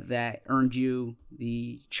that earned you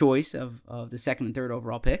the choice of the second and third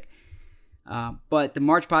overall pick. But the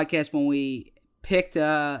March podcast, when we picked,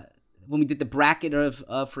 when we did the bracket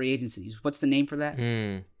of free agencies, what's the name for that?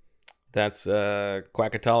 That's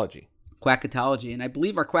Quackatology. Quackatology, and I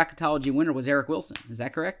believe our Quackatology winner was Eric Wilson. Is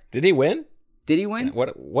that correct? Did he win? Did he win?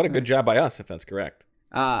 Yeah, what a good job by us, if that's correct.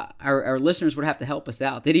 Our listeners would have to help us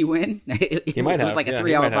out. Did he win? He might have. It was like a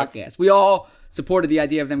 3-hour podcast. We all supported the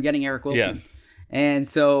idea of them getting Eric Wilson. Yes. And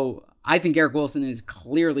so I think Eric Wilson is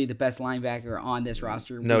clearly the best linebacker on this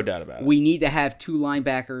roster. No doubt about it. We need to have 2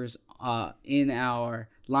 linebackers in our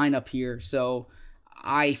lineup here. So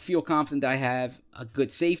I feel confident that I have a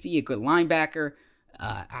good safety, a good linebacker.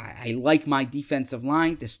 I like my defensive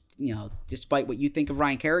line, despite what you think of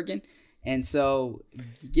Ryan Kerrigan. And so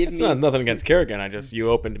It's not nothing against Kerrigan. You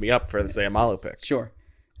opened me up for the Sayamalu pick. Sure.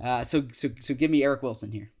 So give me Eric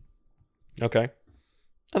Wilson here. Okay.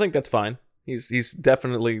 I think that's fine. He's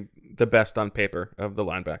definitely the best on paper of the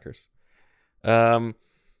linebackers. I'm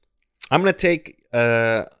gonna take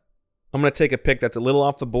a pick that's a little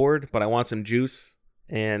off the board, but I want some juice.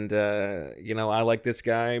 And I like this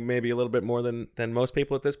guy maybe a little bit more than most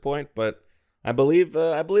people at this point, but I believe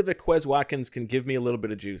that Quez Watkins can give me a little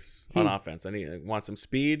bit of juice on offense. I want some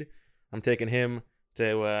speed. I'm taking him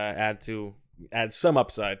to add some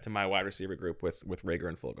upside to my wide receiver group with Rager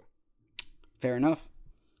and Fulgham. Fair enough.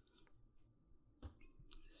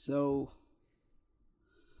 So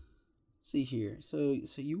let's see here. So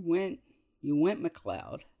you went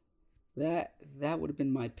McLeod. That would have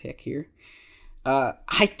been my pick here.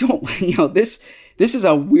 I don't, this is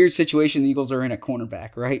a weird situation the Eagles are in at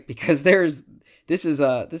cornerback, right? Because this is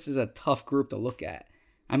a tough group to look at.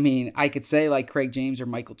 I mean, I could say like Craig James or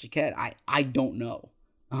Michael Chiquette. I don't know.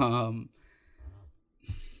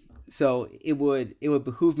 So it would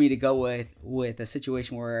behoove me to go with a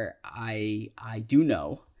situation where I do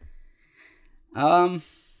know.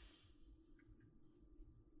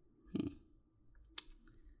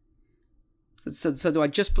 So do I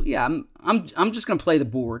just? Yeah, I'm just gonna play the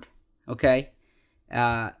board, okay?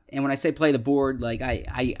 And when I say play the board, like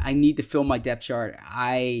I need to fill my depth chart.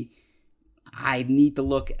 I need to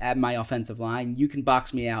look at my offensive line. You can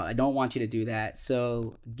box me out. I don't want you to do that.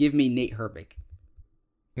 So give me Nate Herbig.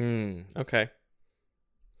 Okay.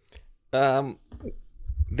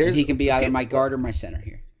 He can be either my guard or my center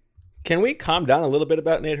here. Can we calm down a little bit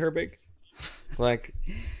about Nate Herbig? Like,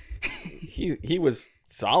 he was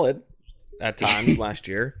solid at times last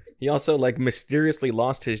year. He also mysteriously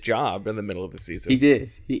lost his job in the middle of the season. He did.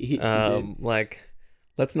 He did.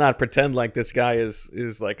 Let's not pretend like this guy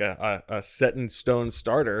is like a set in stone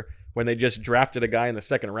starter when they just drafted a guy in the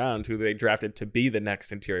second round who they drafted to be the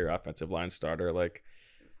next interior offensive line starter.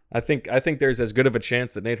 I think there's as good of a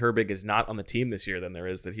chance that Nate Herbig is not on the team this year than there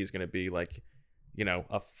is that he's going to be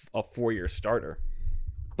a 4-year starter.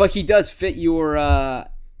 But he does fit your.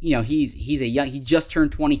 He's a young. He just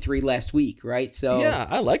turned 23 last week, right? So yeah,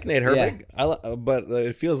 I like Nate Herbig. Yeah. But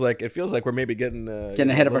it feels like we're maybe getting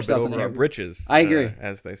ahead of ourselves over our britches. I agree,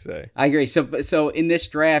 as they say. I agree. So in this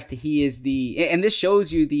draft, he is and this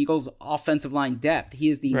shows you the Eagles' offensive line depth. He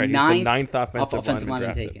is the ninth offensive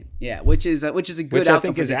lineman taken. Yeah, which is a good. Which I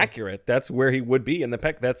think is accurate. That's where he would be in the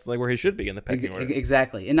peck. That's where he should be in the pecking order.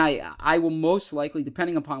 Exactly. And I will most likely,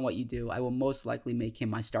 depending upon what you do, I will most likely make him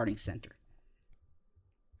my starting center.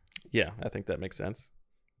 Yeah, I think that makes sense.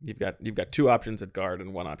 You've got 2 options at guard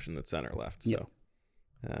and 1 option at center left, so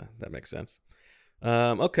that makes sense.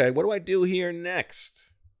 Okay, what do I do here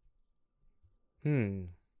next? I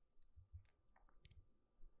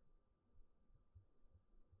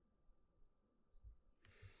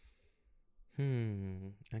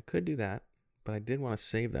could do that, but I did want to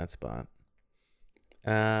save that spot.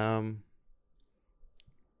 I'm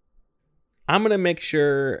gonna make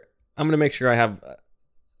sure I have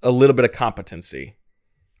a little bit of competency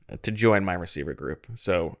to join my receiver group.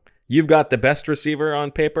 So you've got the best receiver on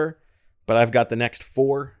paper, but I've got the next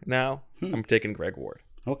 4 now. I'm taking Greg Ward.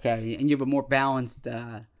 Okay, and you have a more balanced.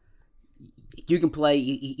 You can play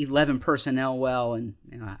 11 personnel well, and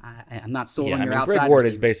I'm not sold on your outside. Greg Ward receiver.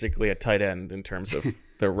 Is basically a tight end in terms of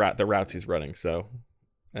the routes he's running. So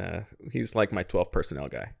he's like my 12 personnel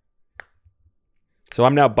guy. So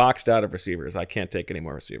I'm now boxed out of receivers. I can't take any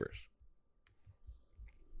more receivers.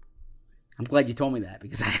 I'm glad you told me that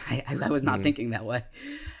because I was not thinking that way.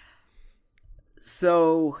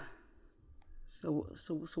 So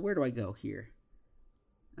So where do I go here?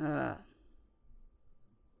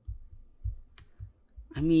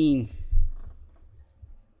 I mean,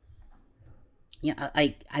 yeah,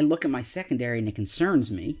 I look at my secondary and it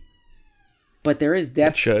concerns me, but there is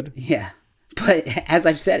depth. It should. Yeah, but as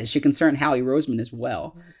I've said, it should concern Howie Roseman as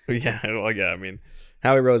well. Yeah, well, yeah. I mean,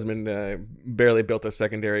 Howie Roseman barely built a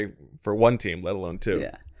secondary for one team, let alone two.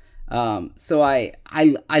 Yeah. So I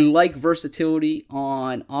like versatility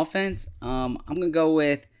on offense. I'm gonna go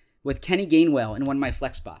with Kenny Gainwell in one of my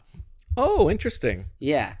flex spots. Oh, interesting.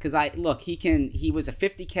 Yeah, because he was a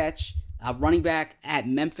 50 catch running back at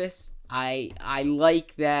Memphis. I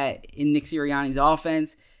like that in Nick Sirianni's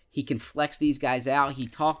offense. He can flex these guys out. He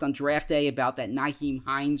talked on draft day about that Nyheim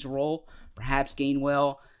Hines role. Perhaps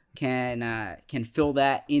Gainwell can fill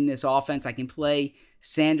that in this offense. I can play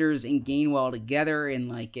Sanders and Gainwell together in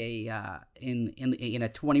like a in a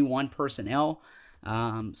 21 personnel.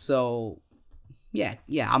 So yeah,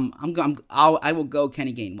 I will go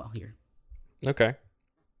Kenny Gainwell here. Okay.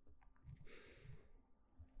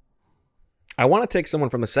 I want to take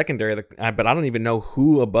someone from the secondary, but I don't even know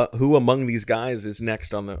who among these guys is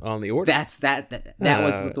next on the order. That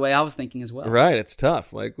was the way I was thinking as well. Right, it's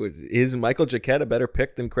tough. Like, is Michael Jacquet a better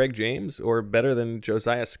pick than Craig James, or better than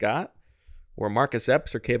Josiah Scott, or Marcus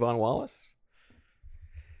Epps, or Kayvon Wallace?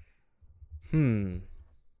 I'm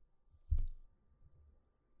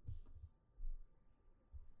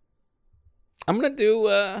gonna do.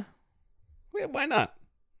 Why not?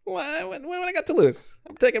 What I got to lose?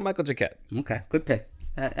 I'm taking Michael Jacquet. Okay, good pick.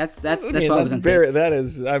 That's what I was going to say. That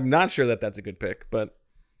is, I'm not sure that's a good pick, but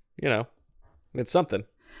it's something.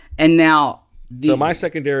 And now, so my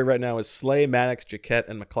secondary right now is Slay, Maddox, Jacquet,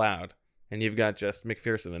 and McLeod, and you've got just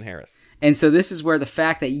McPherson and Harris. And so this is where the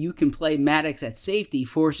fact that you can play Maddox at safety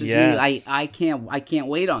forces me. I can't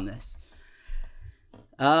wait on this.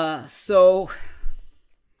 So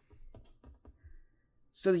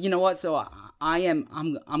you know what? So I'm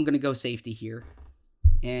gonna go safety here,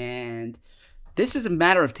 and this is a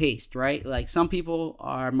matter of taste, right? Like some people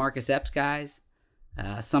are Marcus Epps guys,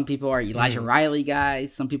 some people are Elijah Riley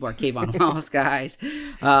guys, some people are Kayvon Wallace guys.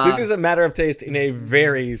 This is a matter of taste in a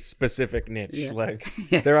very specific niche. Yeah. Like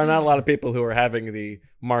there are not a lot of people who are having the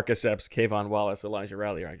Marcus Epps, Kayvon Wallace, Elijah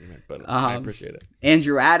Riley argument, but I appreciate it.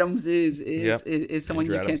 Andrew Adams is someone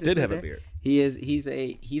Andrew you Adams can't did dispute have a there. beard.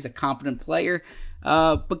 He's a competent player.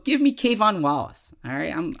 But give me Kayvon Wallace. All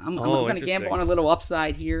right, I'm going to gamble on a little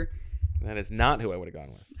upside here. That is not who I would have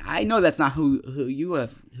gone with. I know that's not who you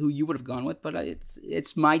would have gone with, but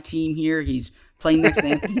it's my team here. He's playing next to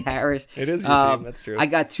Anthony Harris. It is your team. That's true. I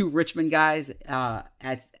got two Richmond guys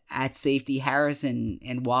at safety. Harris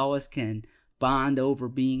and Wallace can bond over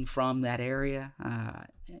being from that area.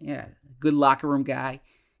 Good locker room guy.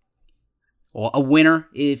 Well, a winner,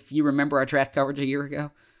 if you remember our draft coverage a year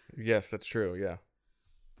ago. Yes, that's true. Yeah.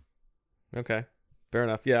 Okay, fair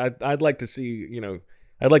enough. Yeah, I'd like to see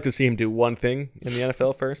I'd like to see him do one thing in the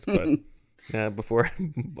NFL first, but before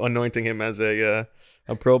anointing him as a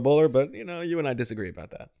Pro Bowler. But you and I disagree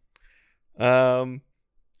about that.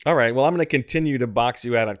 All right. Well, I'm going to continue to box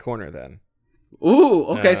you out at corner then. Ooh.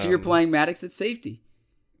 Okay. So you're playing Maddox at safety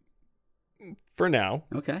for now.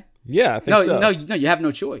 Okay. Yeah, I think so. No, you have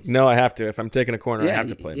no choice. No, I have to. If I'm taking a corner, I have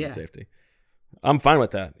to play him at safety. I'm fine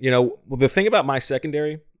with that. Well, the thing about my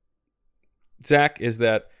secondary, Zach, is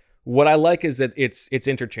that what I like is that it's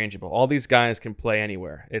interchangeable. All these guys can play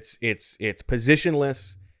anywhere. It's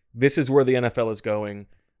positionless. This is where the NFL is going.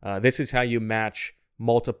 This is how you match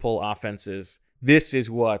multiple offenses. This is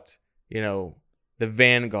what, the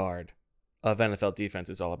vanguard of NFL defense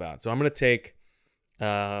is all about. So I'm going to take,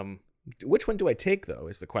 which one do I take though,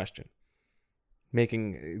 is the question.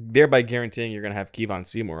 Thereby guaranteeing you're going to have Kevon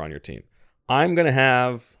Seymour on your team. I'm going to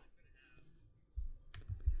have...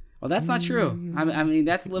 Well, that's not true. I mean,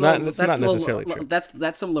 that's little. That's not necessarily true.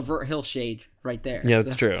 That's some Lavert Hill shade right there. Yeah,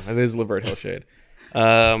 that's true. It is Lavert Hill shade.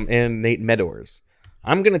 And Nate Meadors.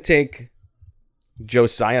 I'm going to take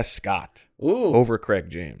Josiah Scott over Craig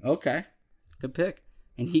James. Okay, good pick.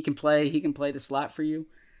 And he can play the slot for you.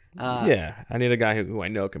 Yeah, I need a guy who I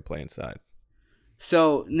know can play inside.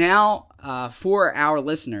 So now, for our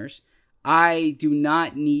listeners, I do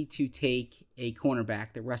not need to take a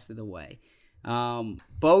cornerback the rest of the way.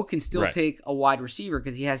 Bo can still take a wide receiver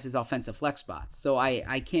because he has his offensive flex spots. So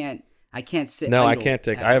I can't sit. No, I can't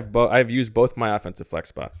take. I've used both my offensive flex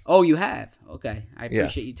spots. Oh, you have? Okay, I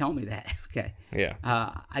appreciate you telling me that. Okay. Yeah.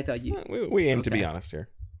 I thought you. We aim to be honest here.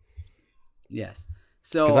 Yes.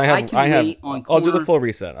 So I can wait on corner. I'll do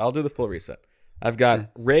the full reset. I've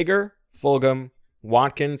got Rager, Fulgham,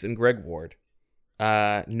 Watkins, and Greg Ward.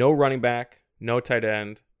 No running back, no tight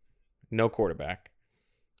end, no quarterback,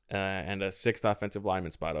 and a sixth offensive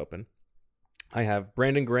lineman spot open. I have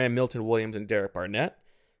Brandon Graham, Milton Williams, and Derek Barnett.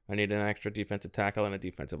 I need an extra defensive tackle and a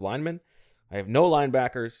defensive lineman. I have no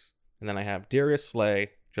linebackers, and then I have Darius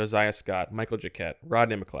Slay, Josiah Scott, Michael Jacquet,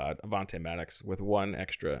 Rodney McLeod, Avonte Maddox with one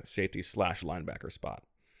extra safety/linebacker spot.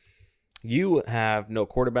 You have no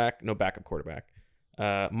quarterback, no backup quarterback.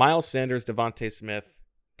 Miles Sanders, Devontae Smith,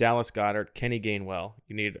 Dallas Goedert, Kenny Gainwell.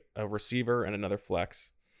 You need a receiver and another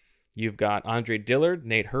flex. You've got Andre Dillard,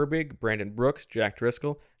 Nate Herbig, Brandon Brooks, Jack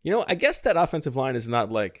Driscoll. You know, I guess that offensive line is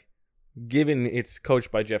not like, given it's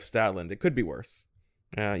coached by Jeff Stoutland, it could be worse.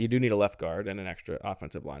 You do need a left guard and an extra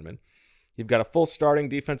offensive lineman. You've got a full starting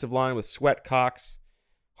defensive line with Sweat, Cox,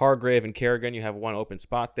 Hargrave, and Kerrigan. You have one open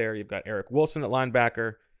spot there. You've got Eric Wilson at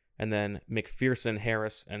linebacker, and then McPherson,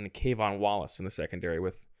 Harris, and Kayvon Wallace in the secondary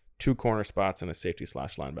with two corner spots and a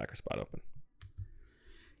safety/linebacker spot open.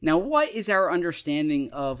 Now, what is our understanding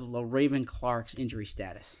of LaRaven Clark's injury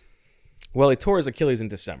status? Well, he tore his Achilles in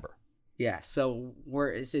December. Yeah, so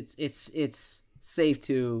it's safe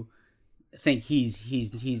to think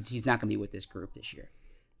he's not going to be with this group this year.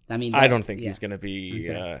 I mean, I don't think he's going to be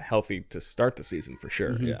healthy to start the season for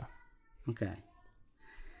sure. Mm-hmm. Yeah. Okay.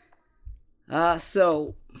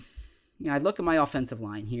 So, I look at my offensive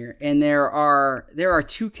line here, and there are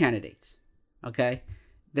two candidates. Okay.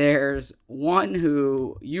 There's one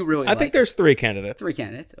who you really like. I think there's three candidates. Three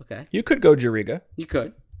candidates, okay. You could go Juriga. You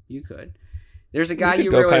could. There's a guy you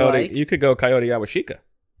really Coyote, like. You could go Coyote Awashika.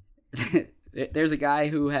 There's a guy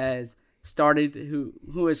who has started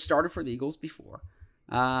for the Eagles before.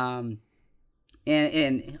 And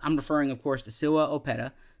I'm referring, of course, to Sua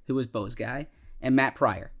Opeta, who was Bo's guy, and Matt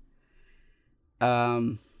Pryor.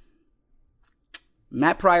 Matt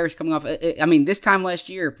Pryor's coming off. I mean, this time last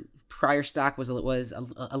year, Pryor stock was a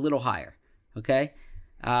little higher. Okay,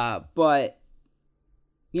 but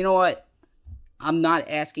you know what? I'm not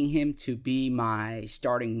asking him to be my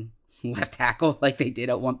starting left tackle like they did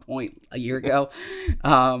at one point a year ago.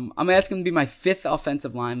 I'm asking him to be my fifth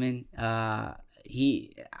offensive lineman. The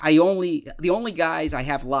only guys I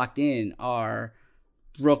have locked in are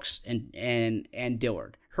Brooks and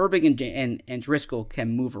Dillard. Herbig and Driscoll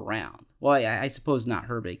can move around. Well, I suppose not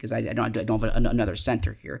Herbig because I don't have another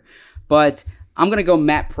center here. But I'm going to go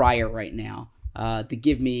Matt Pryor right now to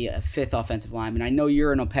give me a fifth offensive lineman. I know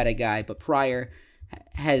you're an Opeta guy, but Pryor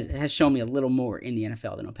has shown me a little more in the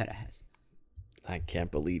NFL than Opeta has. I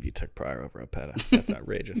can't believe you took Pryor over Opeta. That's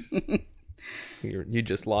outrageous. You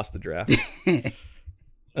just lost the draft.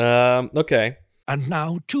 Okay. And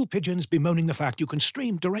now, two pigeons bemoaning the fact you can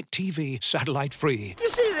stream DirecTV satellite-free. You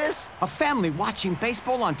see this? A family watching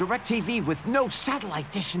baseball on DirecTV with no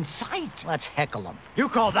satellite dish in sight. Let's heckle them. You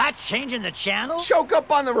call that changing the channel? Choke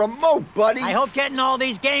up on the remote, buddy. I hope getting all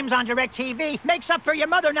these games on DirecTV makes up for your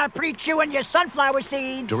mother not pre-chewing your sunflower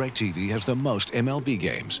seeds. DirecTV has the most MLB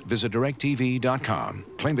games. Visit DirecTV.com.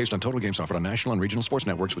 Claim based on total games offered on national and regional sports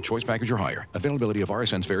networks with choice package or higher. Availability of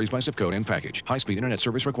RSNs varies by zip code and package. High-speed internet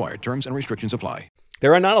service required. Terms and restrictions apply.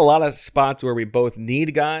 There are not a lot of spots where we both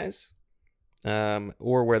need guys,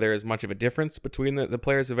 or where there is much of a difference between the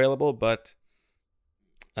players available, but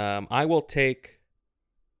I will take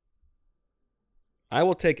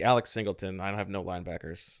Alex Singleton. I don't have no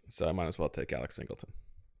linebackers, so I might as well take Alex Singleton.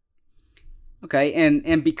 Okay,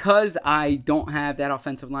 and because I don't have that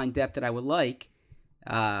offensive line depth that I would like,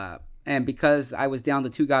 and because I was down to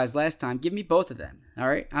two guys last time, give me both of them. All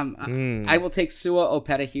right, I will take Sua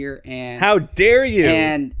Opeta here. And how dare you?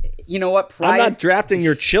 And you know what? I'm not drafting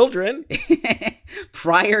your children.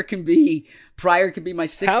 Pryor can be my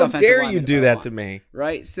sixth. How offensive dare lineman you do that to me?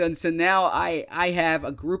 Right. So now I have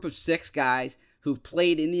a group of six guys who've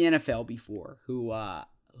played in the NFL before, who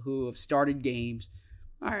have started games.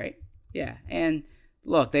 All right. Yeah. And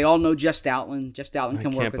look, they all know Jeff Stoutland. Jeff Stoutland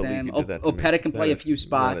can work with them. Opeta can play a few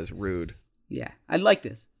spots. That is rude. Yeah. I like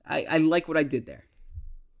this. I like what I did there.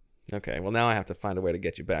 Okay. Well, now I have to find a way to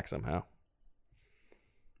get you back somehow.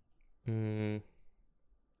 And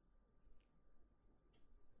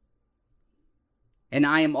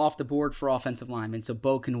I am off the board for offensive linemen, so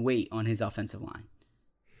Bo can wait on his offensive line.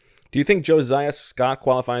 Do you think Josiah Scott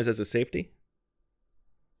qualifies as a safety?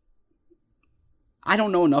 I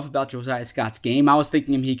don't know enough about Josiah Scott's game. I was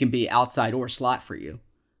thinking he can be outside or slot for you.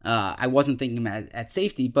 I wasn't thinking him at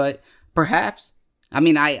safety, but perhaps. I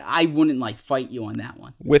mean, I wouldn't fight you on that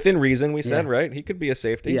one. Within reason, we said, right? He could be a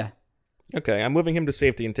safety. Yeah. Okay, I'm moving him to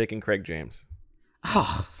safety and taking Craig James.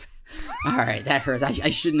 Oh, all right. That hurts. I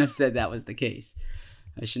shouldn't have said that was the case.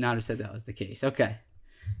 I should not have said that was the case. Okay.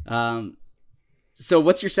 So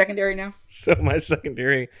what's your secondary now? So my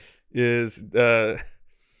secondary is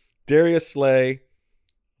Darius Slay,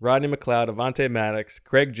 Rodney McLeod, Avonte Maddox,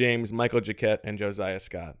 Craig James, Michael Jacquet, and Josiah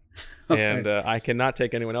Scott. Okay. And I cannot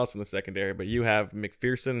take anyone else in the secondary, but you have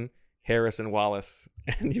McPherson, Harris, and Wallace,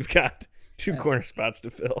 and you've got 2 corner spots to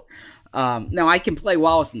fill. Now, I can play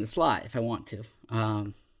Wallace in the slot if I want to.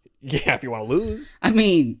 Yeah, if you want to lose. I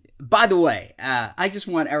mean, by the way, I just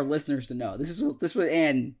want our listeners to know this was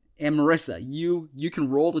and Marissa, you can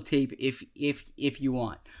roll the tape if you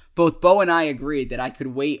want. Both Bo and I agreed that I could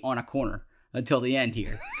wait on a corner until the end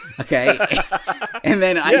here, okay? and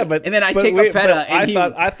then I take Opeta, and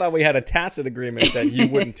I thought we had a tacit agreement that you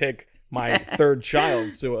wouldn't take my third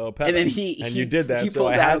child, Sua Opeta. And then you did that, so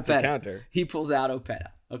I had to counter. He pulls out Opeta.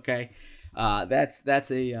 Okay,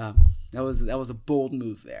 that was a bold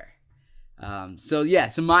move there. So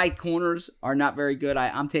my corners are not very good.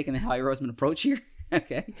 I'm taking the Howie Roseman approach here.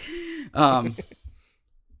 Okay,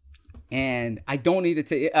 and I don't need to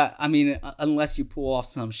take. Unless you pull off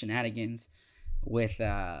some shenanigans with.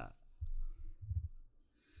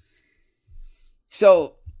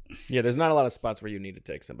 So. Yeah, there's not a lot of spots where you need to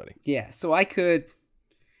take somebody. Yeah, so I could.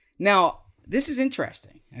 Now this is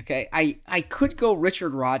interesting. Okay, I could go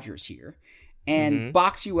Richard Rodgers here, and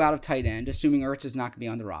box you out of tight end, assuming Ertz is not going to be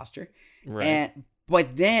on the roster. Right.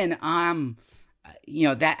 But then I'm.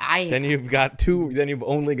 Then you've got 2. Then you've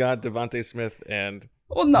only got Devontae Smith and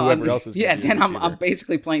whoever else is. Yeah, then I'm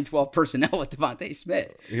basically playing 12 personnel with Devontae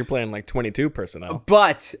Smith. You're playing like 22 personnel.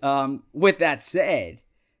 But with that said,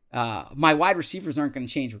 my wide receivers aren't going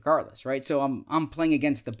to change regardless, right? So I'm playing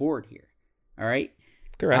against the board here. All right.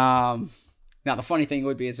 Correct. Now the funny thing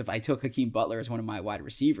would be is if I took Hakeem Butler as one of my wide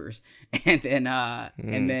receivers, and then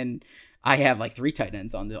I have like 3 tight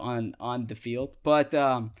ends on the field, but.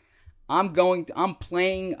 I'm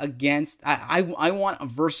playing against. I want a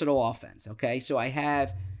versatile offense. Okay, so I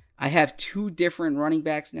have 2 different running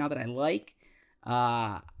backs now that I like.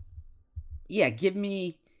 Give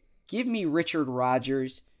me Richard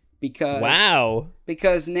Rodgers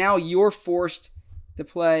because now you're forced to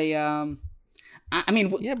play.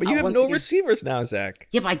 But you have no receivers now, Zach.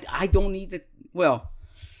 Yeah, but I don't need to. Well,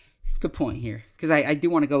 good point here because I do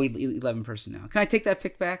want to go 11 personnel. Can I take that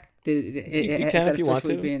pick back? You can if you want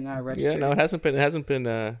to. Registered? Yeah, no, it hasn't been.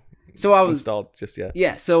 So I was installed just yet.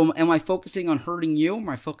 Yeah. So am I focusing on hurting you? Or am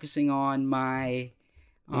I focusing on my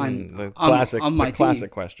the classic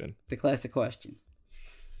question? The classic question.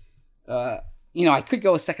 I could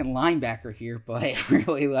go a second linebacker here, but I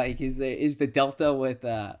really like is the delta with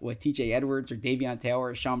T.J. Edwards or Davion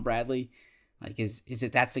Taylor or Sean Bradley, like is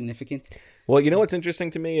it that significant? Well, what's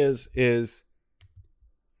interesting to me is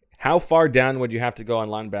how far down would you have to go on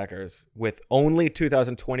linebackers with only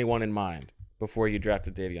 2021 in mind before you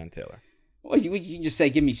drafted Davion Taylor? Well, you can just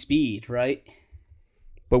say give me speed, right?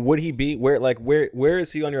 But would he be where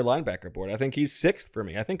is he on your linebacker board? I think he's 6th for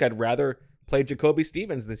me. I think I'd rather play Jacoby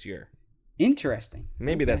Stevens this year. Interesting.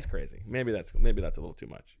 Maybe that's crazy. Maybe that's a little too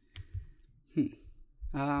much.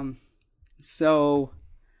 So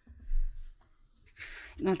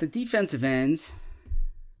now the defensive ends,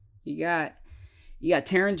 you got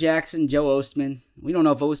Taron Jackson, Joe Ostman. We don't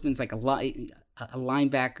know if Ostman's like a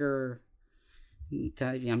linebacker. You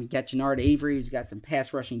got Jannard Avery, who's got some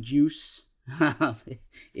pass rushing juice,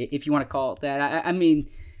 if you want to call it that. I mean,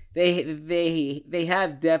 they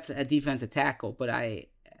have depth at defensive tackle, but do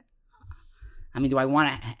I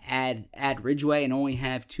want to add Ridgeway and only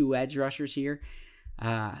have 2 edge rushers here?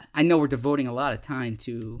 I know we're devoting a lot of time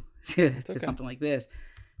to something like this,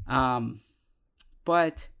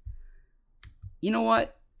 but you know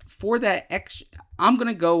what? For that extra, I'm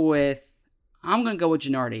gonna go with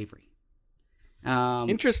Jannard Avery.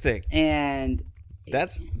 Interesting. And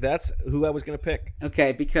that's who I was gonna pick.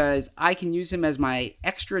 Okay, because I can use him as my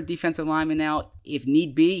extra defensive lineman now if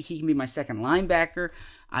need be. He can be my second linebacker.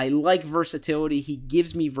 I like versatility. He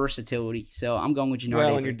gives me versatility, so I'm going with Jannard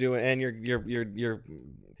Avery. And you're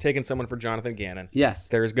taking someone for Jonathan Gannon. Yes,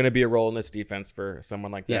 there's going to be a role in this defense for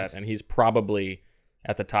someone like that, and he's probably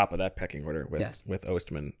at the top of that pecking order with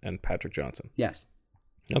Ostman and Patrick Johnson. Yes.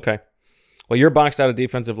 Okay. Well, you're boxed out of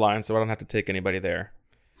defensive line, so I don't have to take anybody there.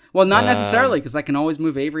 Well, not necessarily, because I can always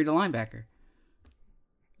move Avery to linebacker.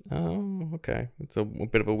 Oh, okay. It's a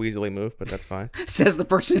bit of a weaselly move, but that's fine. Says the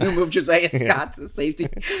person who moved Josiah Scott to safety.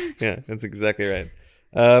 Yeah, that's exactly right.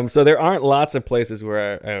 So there aren't lots of places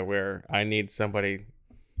where I need somebody,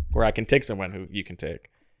 where I can take someone who you can take.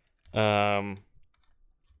 All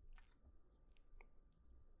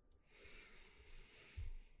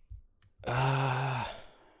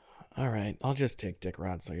right. I'll just take Dick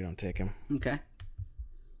Rod so you don't take him. Okay.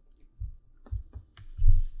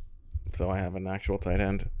 So I have an actual tight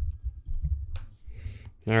end.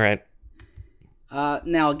 All right.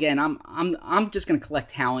 Now again, I'm just gonna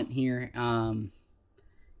collect talent here. I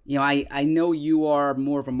know you are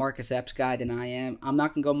more of a Marcus Epps guy than I am. I'm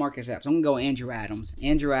not gonna go Marcus Epps. I'm gonna go Andrew Adams.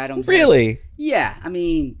 Andrew Adams. Really? Yeah. I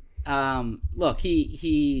mean, look,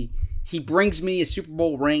 he brings me a Super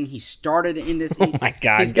Bowl ring. He started in this. Oh my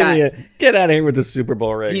God! Get out of here with the Super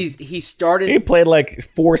Bowl ring. He started. He played like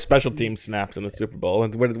 4 special team snaps in the Super Bowl.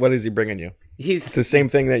 And what is he bringing you? It's the same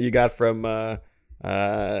thing that you got from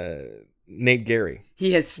Nate Gary.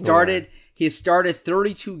 He has started. He has started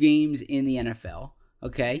 32 games in the NFL.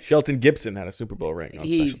 Okay. Shelton Gibson had a Super Bowl ring on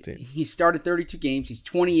special teams. He started 32 games. He's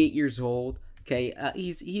 28 years old. Okay.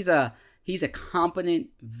 He's a competent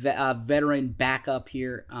veteran backup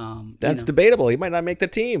here. That's debatable. He might not make the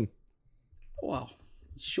team. Well,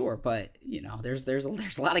 sure, but there's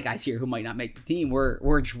a lot of guys here who might not make the team.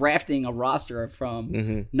 We're drafting a roster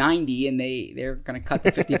from 90, and they're going to cut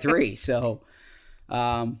to 53. So,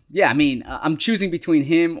 I mean, I'm choosing between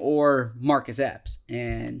him or Marcus Epps,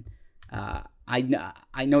 and I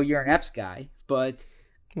know you're an Epps guy, but.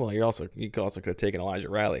 Well, you could have taken Elijah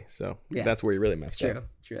Riley, so that's where you really messed up.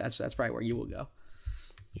 True. That's probably where you will go.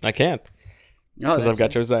 I can't because I've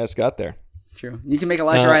got Josiah Scott there. True. You can make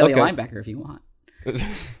Elijah Riley a linebacker if you want.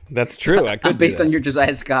 That's true. I could based on your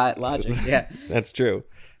Josiah Scott logic. Yeah, that's true.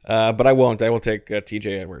 But I won't. I will take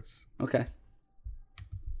T.J. Edwards. Okay.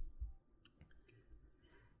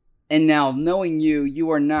 And now, knowing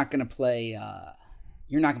you are not going to play.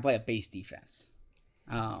 You're not going to play a base defense.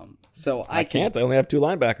 So I can't. I only have 2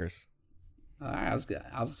 linebackers. I was good.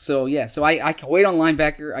 So I can wait on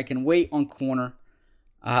linebacker. I can wait on corner.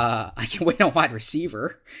 I can wait on wide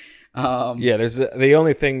receiver. There's the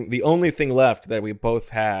only thing left that we both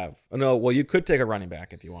have. Oh, no, well, you could take a running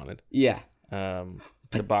back if you wanted. Yeah.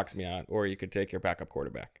 To box me out, or you could take your backup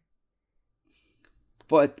quarterback.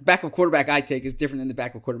 But the backup quarterback I take is different than the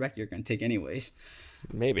backup quarterback you're going to take anyways.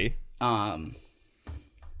 Maybe.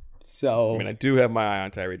 So I mean, I do have my eye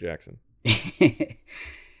on Tyree Jackson.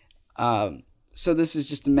 So this is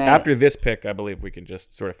just a matter. After this pick, I believe we can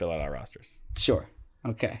just sort of fill out our rosters. Sure.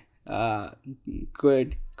 Okay.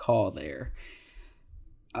 Good call there.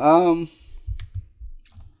 You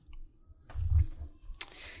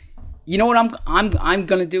know what I'm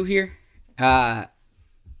gonna do here? I'm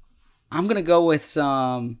gonna go with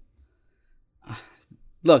some.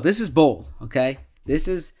 Look, this is bold. Okay, this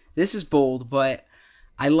is bold, but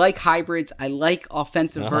I like hybrids. I like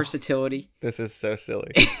offensive versatility. This is so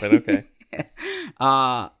silly, but okay.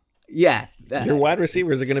 Yeah. Your wide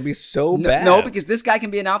receivers are going to be so bad. No, because this guy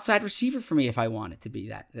can be an outside receiver for me if I want it to be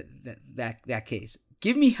that case.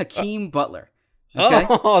 Give me Hakeem Butler. Okay?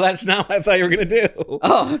 Oh, that's not what I thought you were going to do.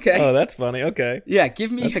 Oh, okay. Oh, that's funny. Okay. Yeah,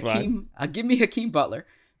 give me Hakeem. Give me Hakeem Butler.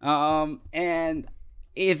 And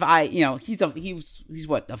if I, he was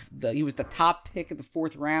the top pick of the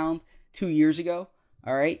 4th round 2 years ago.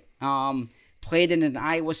 All right. Played in an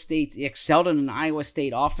Iowa State, excelled in an Iowa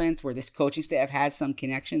State offense where this coaching staff has some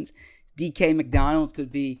connections. DK McDonald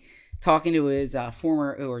could be talking to his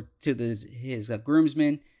his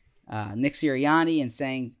groomsman, Nick Sirianni, and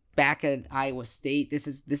saying back at Iowa State, this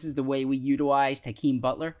is the way we utilized Hakeem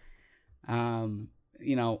Butler.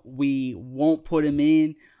 We won't put him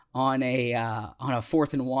in on a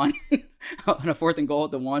 4th and 1, on a 4th and goal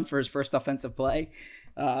at the 1 for his first offensive play.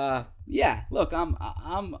 Look, I'm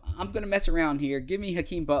gonna mess around here. Give me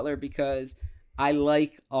Hakeem Butler because I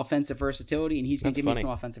like offensive versatility, and he's gonna give me some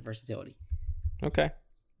offensive versatility. Okay,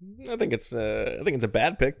 I think it's a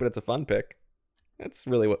bad pick, but it's a fun pick. That's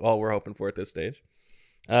really all we're hoping for at this stage.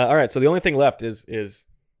 All right, so the only thing left is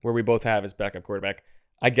where we both have is backup quarterback.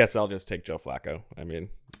 I guess I'll just take Joe Flacco. I mean,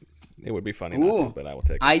 it would be funny not to, but I will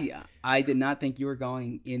take it. I did not think you were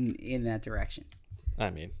going in that direction.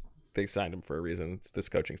 I mean, they signed him for a reason. It's this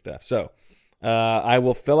coaching staff. So I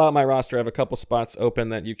will fill out my roster. I have a couple spots open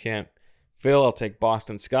that you can't fill. I'll take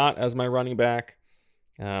Boston Scott as my running back,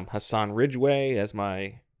 Hassan Ridgeway as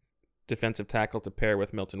my defensive tackle to pair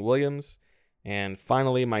with Milton Williams, and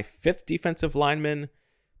finally my 5th defensive lineman.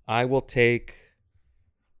 I will take.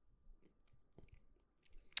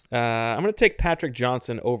 I'm going to take Patrick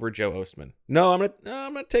Johnson over Joe Ostman. No, I'm going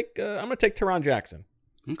to take Teron Jackson.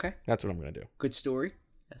 Okay, that's what I'm going to do. Good story.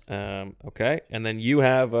 Yes. Okay, and then you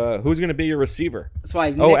have who's going to be your receiver? That's why.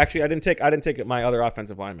 Actually, I didn't take my other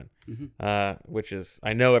offensive lineman, which is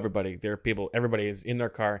I know everybody. There are people. Everybody is in their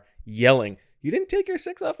car yelling. You didn't take your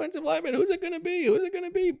 6th offensive lineman. Who's it going to be? Who's it going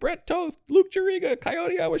to be? Brett Toth, Luke Juriga,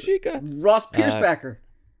 Coyote Awashika, Ross Pierschbacher.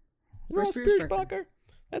 Ross Pierschbacher.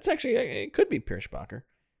 That's actually it. Could be Pierschbacher.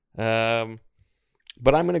 But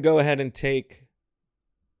I'm going to go ahead and take.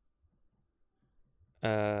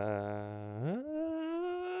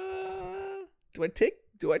 Do I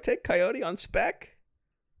take Coyote on spec?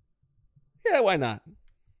 Yeah, why not?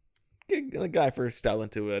 Get a guy for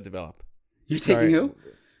Stoutland to develop. You're taking who?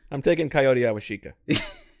 I'm taking Coyote Awashika.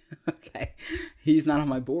 Okay, he's not on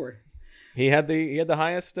my board. He had the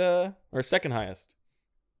highest or second highest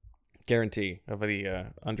guarantee of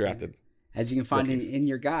the undrafted. As you can find in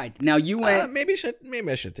your guide. Now you went. Maybe I should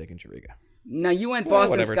have taken Juriga. Now you went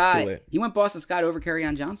Boston whatever, it's too Scott. late. You went Boston Scott over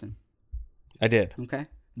Kerryon Johnson. I did. Okay.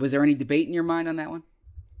 Was there any debate in your mind on that one?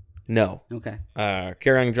 No. Okay.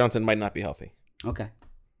 Kerryon Johnson might not be healthy. Okay.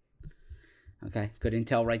 Good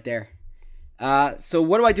intel right there. So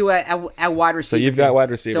what do I do at wide receiver? So you've got wide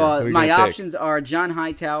receiver. So my options are John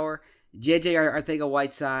Hightower, J.J.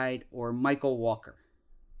 Arcega-Whiteside, or Michael Walker.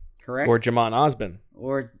 Correct? Or Jamon Osborne.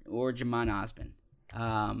 Or Jamon Osborne.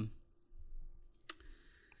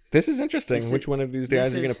 This is interesting. Which one of these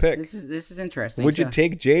guys are you going to pick? This is interesting. Would you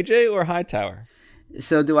take JJ or Hightower?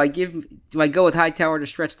 So do I go with Hightower to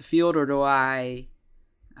stretch the field, or do I?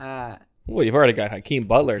 Well, you've already got Hakeem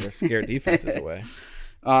Butler to scare defenses away.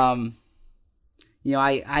 I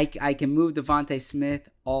can move Devontae Smith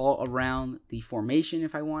all around the formation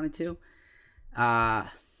if I wanted to.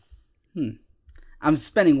 I'm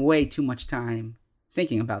spending way too much time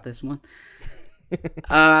thinking about this one.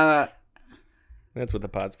 That's what the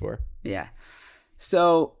pod's for. Yeah.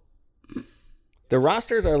 So the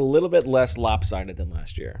rosters are a little bit less lopsided than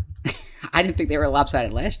last year. I didn't think they were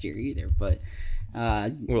lopsided last year either, but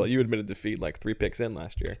well, you admitted defeat like 3 picks in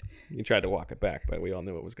last year. You tried to walk it back, but we all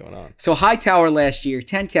knew what was going on. So Hightower last year,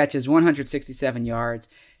 10 catches, 167 yards,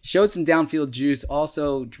 showed some downfield juice,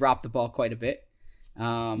 also dropped the ball quite a bit.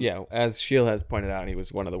 Yeah, as Sheil has pointed out, he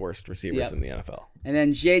was one of the worst receivers in the NFL. And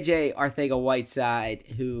then J.J. Arcega-Whiteside,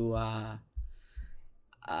 who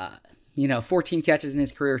 14 catches in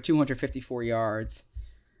his career, 254 yards.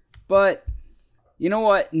 But you know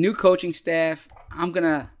what? New coaching staff. I'm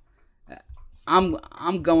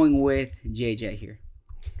going with JJ here.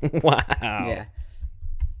 Wow. Yeah.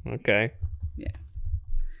 Okay. Yeah.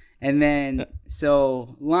 And then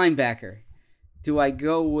so linebacker. Do I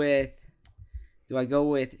go with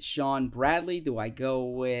Sean Bradley? Do I go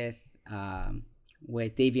with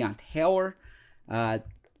Davion Taylor? Or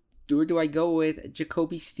do I go with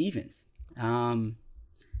Jacoby Stevens? And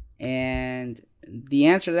the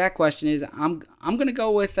answer to that question is I'm gonna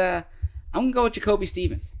go with Jacoby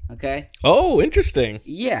Stevens. Okay. Oh, interesting.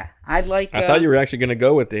 Yeah, I thought you were actually gonna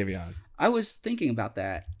go with Davion. I was thinking about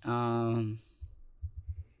that. I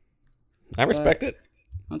respect it.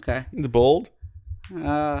 Okay. It's bold.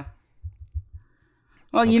 Well,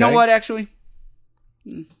 you know what? Actually,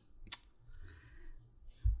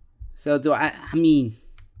 so do I? I mean,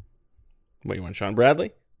 what, you want Sean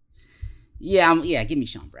Bradley? Yeah, give me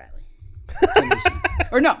Sean Bradley.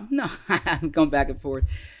 Or no, I'm going back and forth.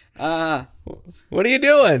 What are you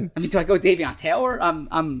doing? I mean, do I go Davion Taylor?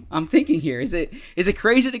 I'm thinking here. Is it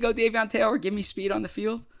crazy to go Davion Taylor? Give me speed on the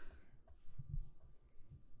field.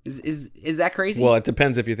 Is that crazy? Well, it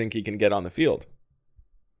depends if you think he can get on the field.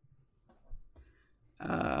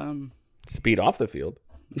 Speed off the field.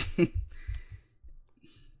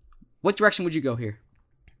 What direction would you go here?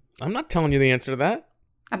 I'm not telling you the answer to that.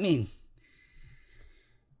 I mean,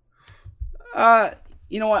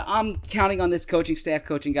 you know what? I'm counting on this coaching staff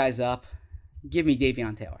coaching guys up. Give me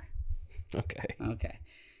Davion Taylor. Okay.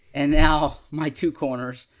 And now my two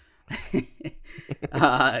corners.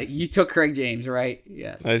 You took Craig James, right?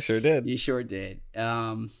 Yes. I sure did. You sure did.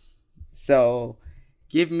 So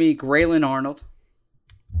give me Graylin Arnold.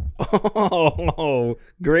 Oh,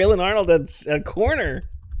 Graylin Arnold at corner.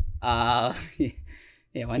 Yeah,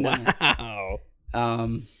 why not?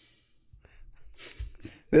 Wow.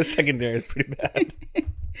 This secondary is pretty bad.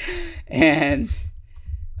 And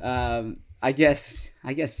I guess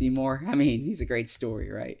Seymour. I mean, he's a great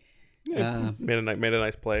story, right? Yeah, made a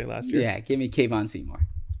nice play last year. Yeah, give me Kayvon Seymour.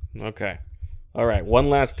 Okay. All right, one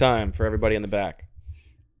last time for everybody in the back.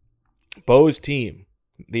 Bo's team,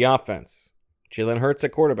 the offense. Jalen Hurts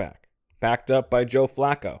at quarterback, backed up by Joe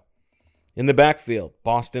Flacco. In the backfield,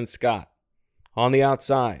 Boston Scott. On the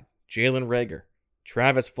outside, Jalen Reagor,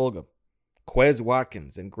 Travis Fulgham, Quez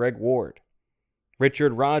Watkins, and Greg Ward.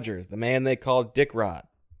 Richard Rodgers, the man they called Dick Rod.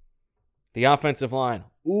 The offensive line.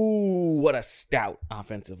 Ooh, what a stout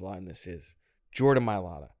offensive line this is. Jordan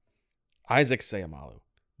Mailata, Isaac Seumalo,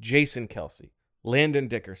 Jason Kelsey, Landon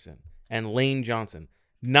Dickerson, and Lane Johnson.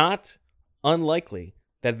 Not unlikely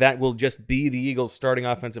that will just be the Eagles' starting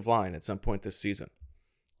offensive line at some point this season,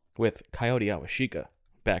 with Coyote Awashika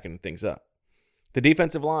backing things up. The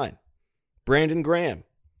defensive line, Brandon Graham,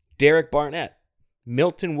 Derek Barnett,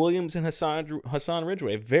 Milton Williams, and Hassan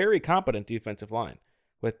Ridgeway. Very competent defensive line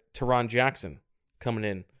with Teron Jackson coming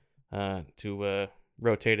in to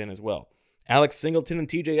rotate in as well. Alex Singleton and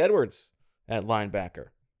TJ Edwards at linebacker.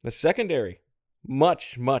 The secondary,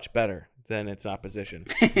 much, much better than its opposition.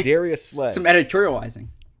 Darius Slay. Some editorializing.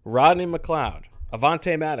 Rodney McLeod,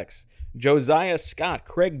 Avonte Maddox, Josiah Scott,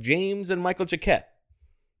 Craig James, and Michael Jacquet.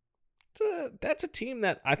 That's a team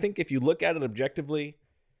that I think if you look at it objectively,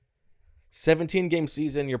 17-game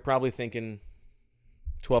season, you're probably thinking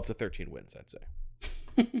 12 to 13 wins, I'd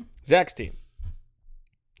say. Zach's team.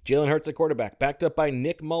 Jalen Hurts at quarterback, backed up by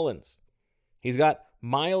Nick Mullins. He's got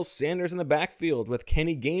Miles Sanders in the backfield with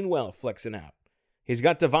Kenny Gainwell flexing out. He's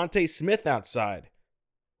got Devontae Smith outside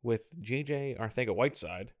with J.J.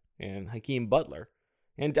 Arcega-Whiteside and Hakeem Butler,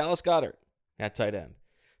 and Dallas Goedert at tight end.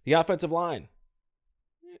 The offensive line.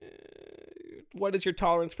 What is your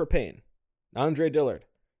tolerance for pain? Andre Dillard,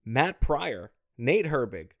 Matt Pryor, Nate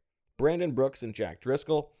Herbig, Brandon Brooks, and Jack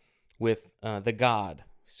Driscoll with the god,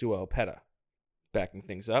 Sua Opeta, backing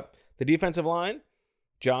things up. The defensive line,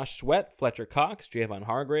 Josh Sweat, Fletcher Cox, Javon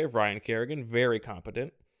Hargrave, Ryan Kerrigan, very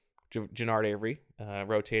competent. Jannard Avery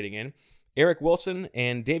rotating in. Eric Wilson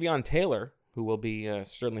and Davion Taylor, who will be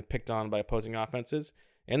certainly picked on by opposing offenses.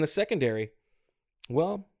 And the secondary,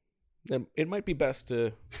 well, it might be best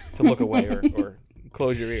to look away or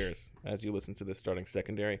close your ears as you listen to this starting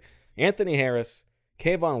secondary. Anthony Harris,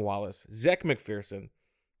 Kayvon Wallace, Zach McPherson,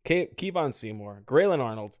 Kevon Seymour, Graylin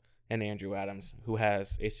Arnold, and Andrew Adams, who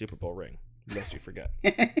has a Super Bowl ring, lest you forget.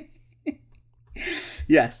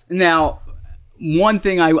 Yes. Now, one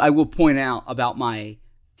thing I will point out about my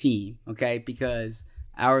team, okay, because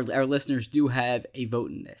our listeners do have a vote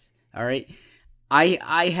in this, all right?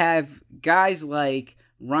 I have guys like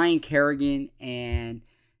Ryan Kerrigan and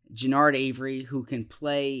Jannard Avery who can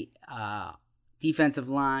play defensive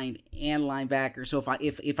line and linebacker. So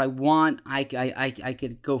if I want, I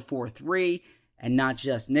could go 4-3 and not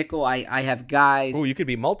just nickel. I have guys. Oh, you could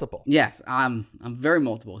be multiple. Yes, I'm very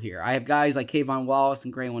multiple here. I have guys like Kayvon Wallace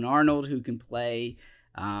and Graylin Arnold who can play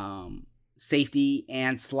safety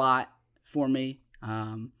and slot for me.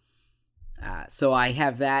 So I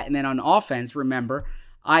have that, and then on offense, remember,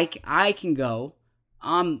 I can go.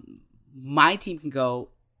 My team can go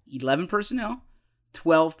 11 personnel,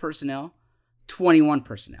 12 personnel, 21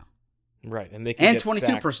 personnel. Right, and they can get 22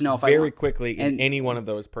 sacked personnel if I want. very quickly in any one of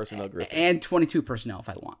those personnel groups. And 22 personnel if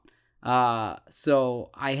I want. So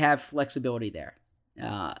I have flexibility there.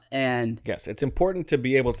 And yes, it's important to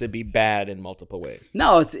be able to be bad in multiple ways.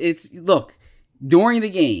 No, it's look, during the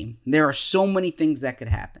game, there are so many things that could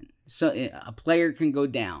happen. So a player can go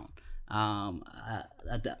down.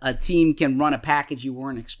 A team can run a package you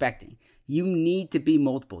weren't expecting. You need to be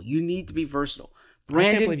multiple. You need to be versatile.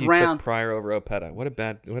 Brandon Brown. You took Pryor over Opeta. What a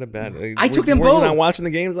bad. I took them both. Were you not watching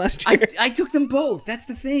the games last year? I took them both. That's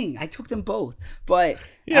the thing. I took them both. But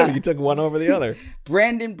yeah, you took one over the other.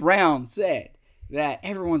 Brandon Brown said that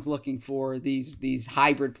everyone's looking for these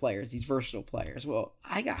hybrid players, these versatile players. Well,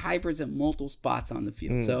 I got hybrids at multiple spots on the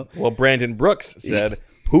field. So well, Brandon Brooks said,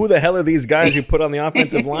 "Who the hell are these guys you put on the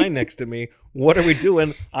offensive line next to me? What are we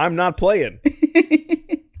doing? I'm not playing."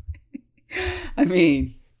 I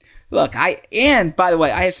mean, look, and by the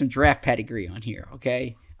way, I have some draft pedigree on here,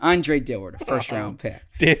 okay? Andre Dillard, a first-round pick.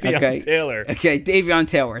 Davion Taylor. Okay, Davion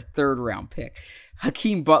Taylor, a third-round pick.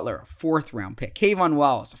 Hakeem Butler, a fourth-round pick. Kayvon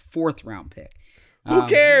Wallace, a fourth-round pick. Who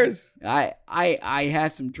cares? I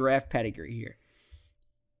have some draft pedigree here.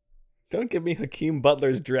 Don't give me Hakeem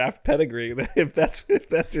Butler's draft pedigree if that's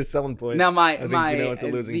your selling point. Now, it's a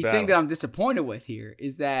losing the battle. thing that I'm disappointed with here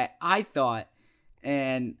is that I thought,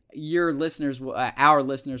 and our listeners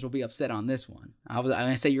will be upset on this one. When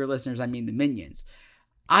I say your listeners, I mean the minions.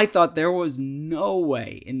 I thought there was no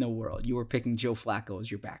way in the world you were picking Joe Flacco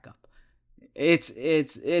as your backup.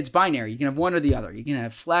 It's binary. You can have one or the other. You can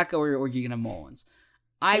have Flacco or you can have Mullins.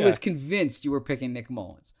 I was convinced you were picking Nick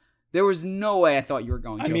Mullins. There was no way I thought you were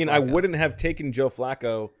going Joe Flacco. I wouldn't have taken Joe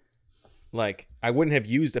Flacco. Like, I wouldn't have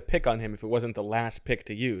used a pick on him if it wasn't the last pick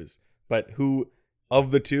to use. But who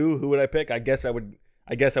of the two, who would I pick? I guess I would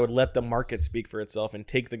let the market speak for itself and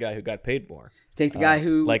take the guy who got paid more. Take the guy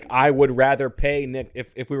who... Like, I would rather pay Nick...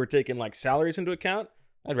 If we were taking, like, salaries into account,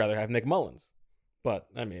 I'd rather have Nick Mullins. But,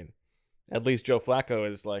 I mean, at least Joe Flacco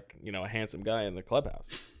is, like, a handsome guy in the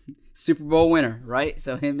clubhouse. Super Bowl winner, right?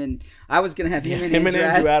 So I was going to have him and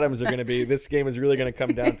Andrew Adams are going to be... This game is really going to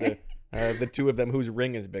come down to the two of them whose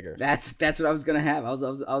ring is bigger. That's what I was going to have. I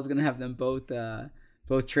was going to have them both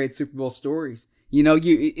trade Super Bowl stories. You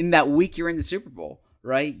in that week you're in the Super Bowl,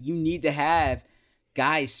 right? You need to have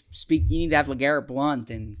guys speak. You need to have LeGarrette Blount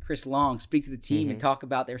and Chris Long speak to the team and talk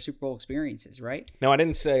about their Super Bowl experiences, right? No, I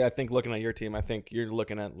didn't say. I think looking at your team, I think you're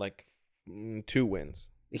looking at like 2 wins.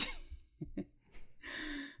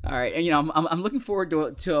 All right, and I'm looking forward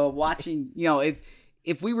to watching.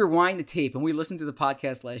 If we rewind the tape and we listen to the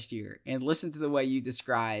podcast last year and listen to the way you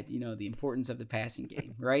described, the importance of the passing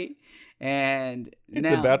game, right? And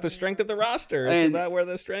it's about the strength of the roster. It's about where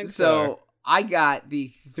the strengths are. So I got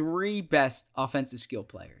the three best offensive skill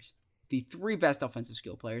players.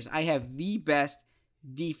 I have the best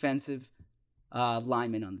defensive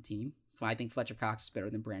lineman on the team. I think Fletcher Cox is better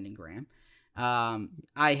than Brandon Graham.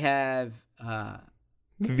 I have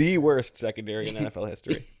the worst secondary in NFL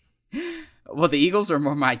history. Well, the Eagles are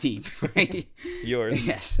more my team, right? Yours.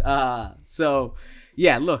 Yes. So,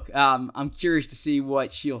 yeah, look, I'm curious to see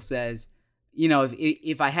what Sheil says.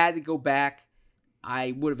 If I had to go back,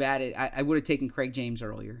 I would have added, I would have taken Craig James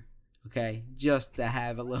earlier. Okay, just to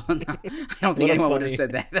have a little. I don't think anyone would have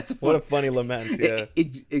said that. What a funny lament. Yeah,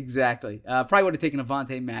 exactly. Probably would have taken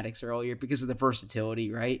Avonte Maddox earlier because of the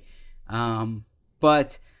versatility, right?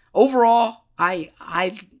 But overall, I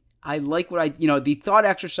like what the thought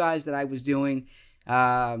exercise that I was doing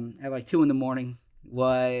at like 2 a.m.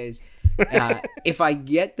 was if I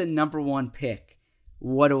get the number 1 pick,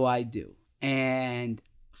 what do I do? And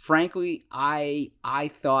frankly, I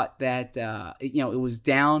thought that it was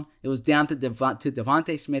down to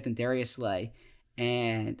Devontae Smith and Darius Slay,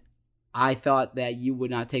 and I thought that you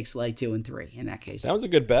would not take Slay 2 and 3 in that case. That was a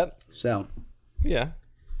good bet. So, yeah,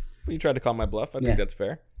 you tried to call my bluff. I think that's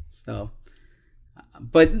fair. So,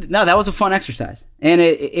 but no, that was a fun exercise, and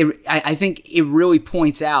I think it really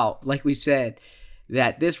points out, like we said,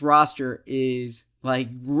 that this roster is like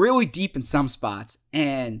really deep in some spots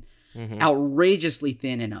and outrageously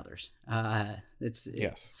thin in others.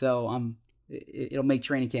 Yes. So it'll make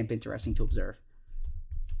training camp interesting to observe.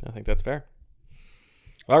 I think that's fair.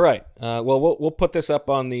 All right. Well, we'll put this up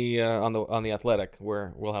on the Athletic,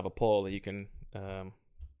 where we'll have a poll that you can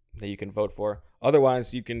vote for.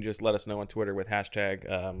 Otherwise, you can just let us know on Twitter with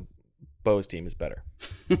hashtag Bo's team is better.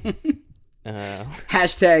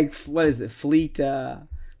 Hashtag, what is it? Fleet.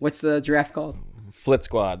 What's the draft called? Flit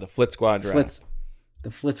Squad. The Flit Squad draft. The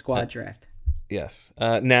Flit Squad draft. Yes.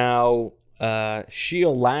 Now,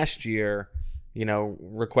 Sheil last year,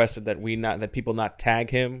 requested that people not tag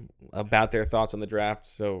him about their thoughts on the draft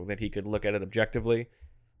so that he could look at it objectively.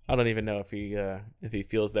 I don't even know if he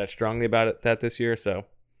feels that strongly about that this year. So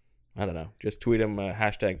I don't know. Just tweet him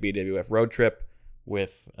hashtag BWF Road Trip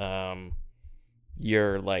with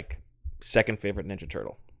your second favorite Ninja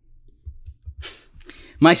Turtle.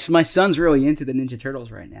 My son's really into the Ninja Turtles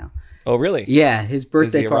right now. Oh, really? Yeah, his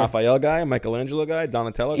birthday party. Is he a Raphael guy, a Michelangelo guy,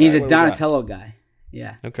 Donatello guy? He's a Donatello guy.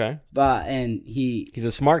 Yeah. Okay. And he's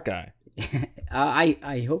a smart guy.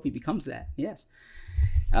 I hope he becomes that. Yes.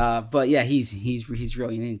 But yeah, he's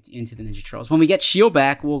really into the Ninja Turtles. When we get Sheil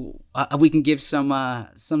back, we can give some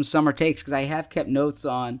summer takes, because I have kept notes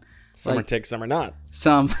on summer takes, summer not.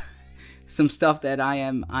 Some stuff that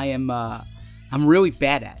I'm really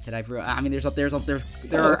bad at. That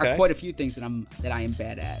there are quite a few things that I am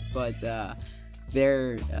bad at, but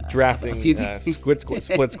they're drafting split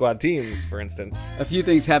squad teams, for instance. A few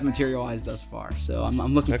things have materialized thus far, so I'm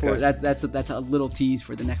looking forward. That's a little tease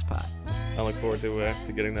for the next pod. I look forward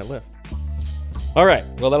to getting that list. All right,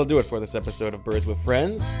 well, that'll do it for this episode of Birds with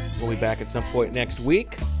Friends. We'll be back at some point next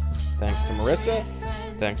week. Thanks to Marissa.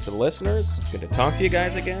 Thanks to the listeners. Good to talk to you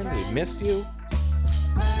guys again. We've missed you.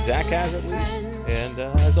 Zach has, at least. And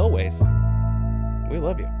as always, we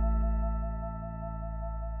love you.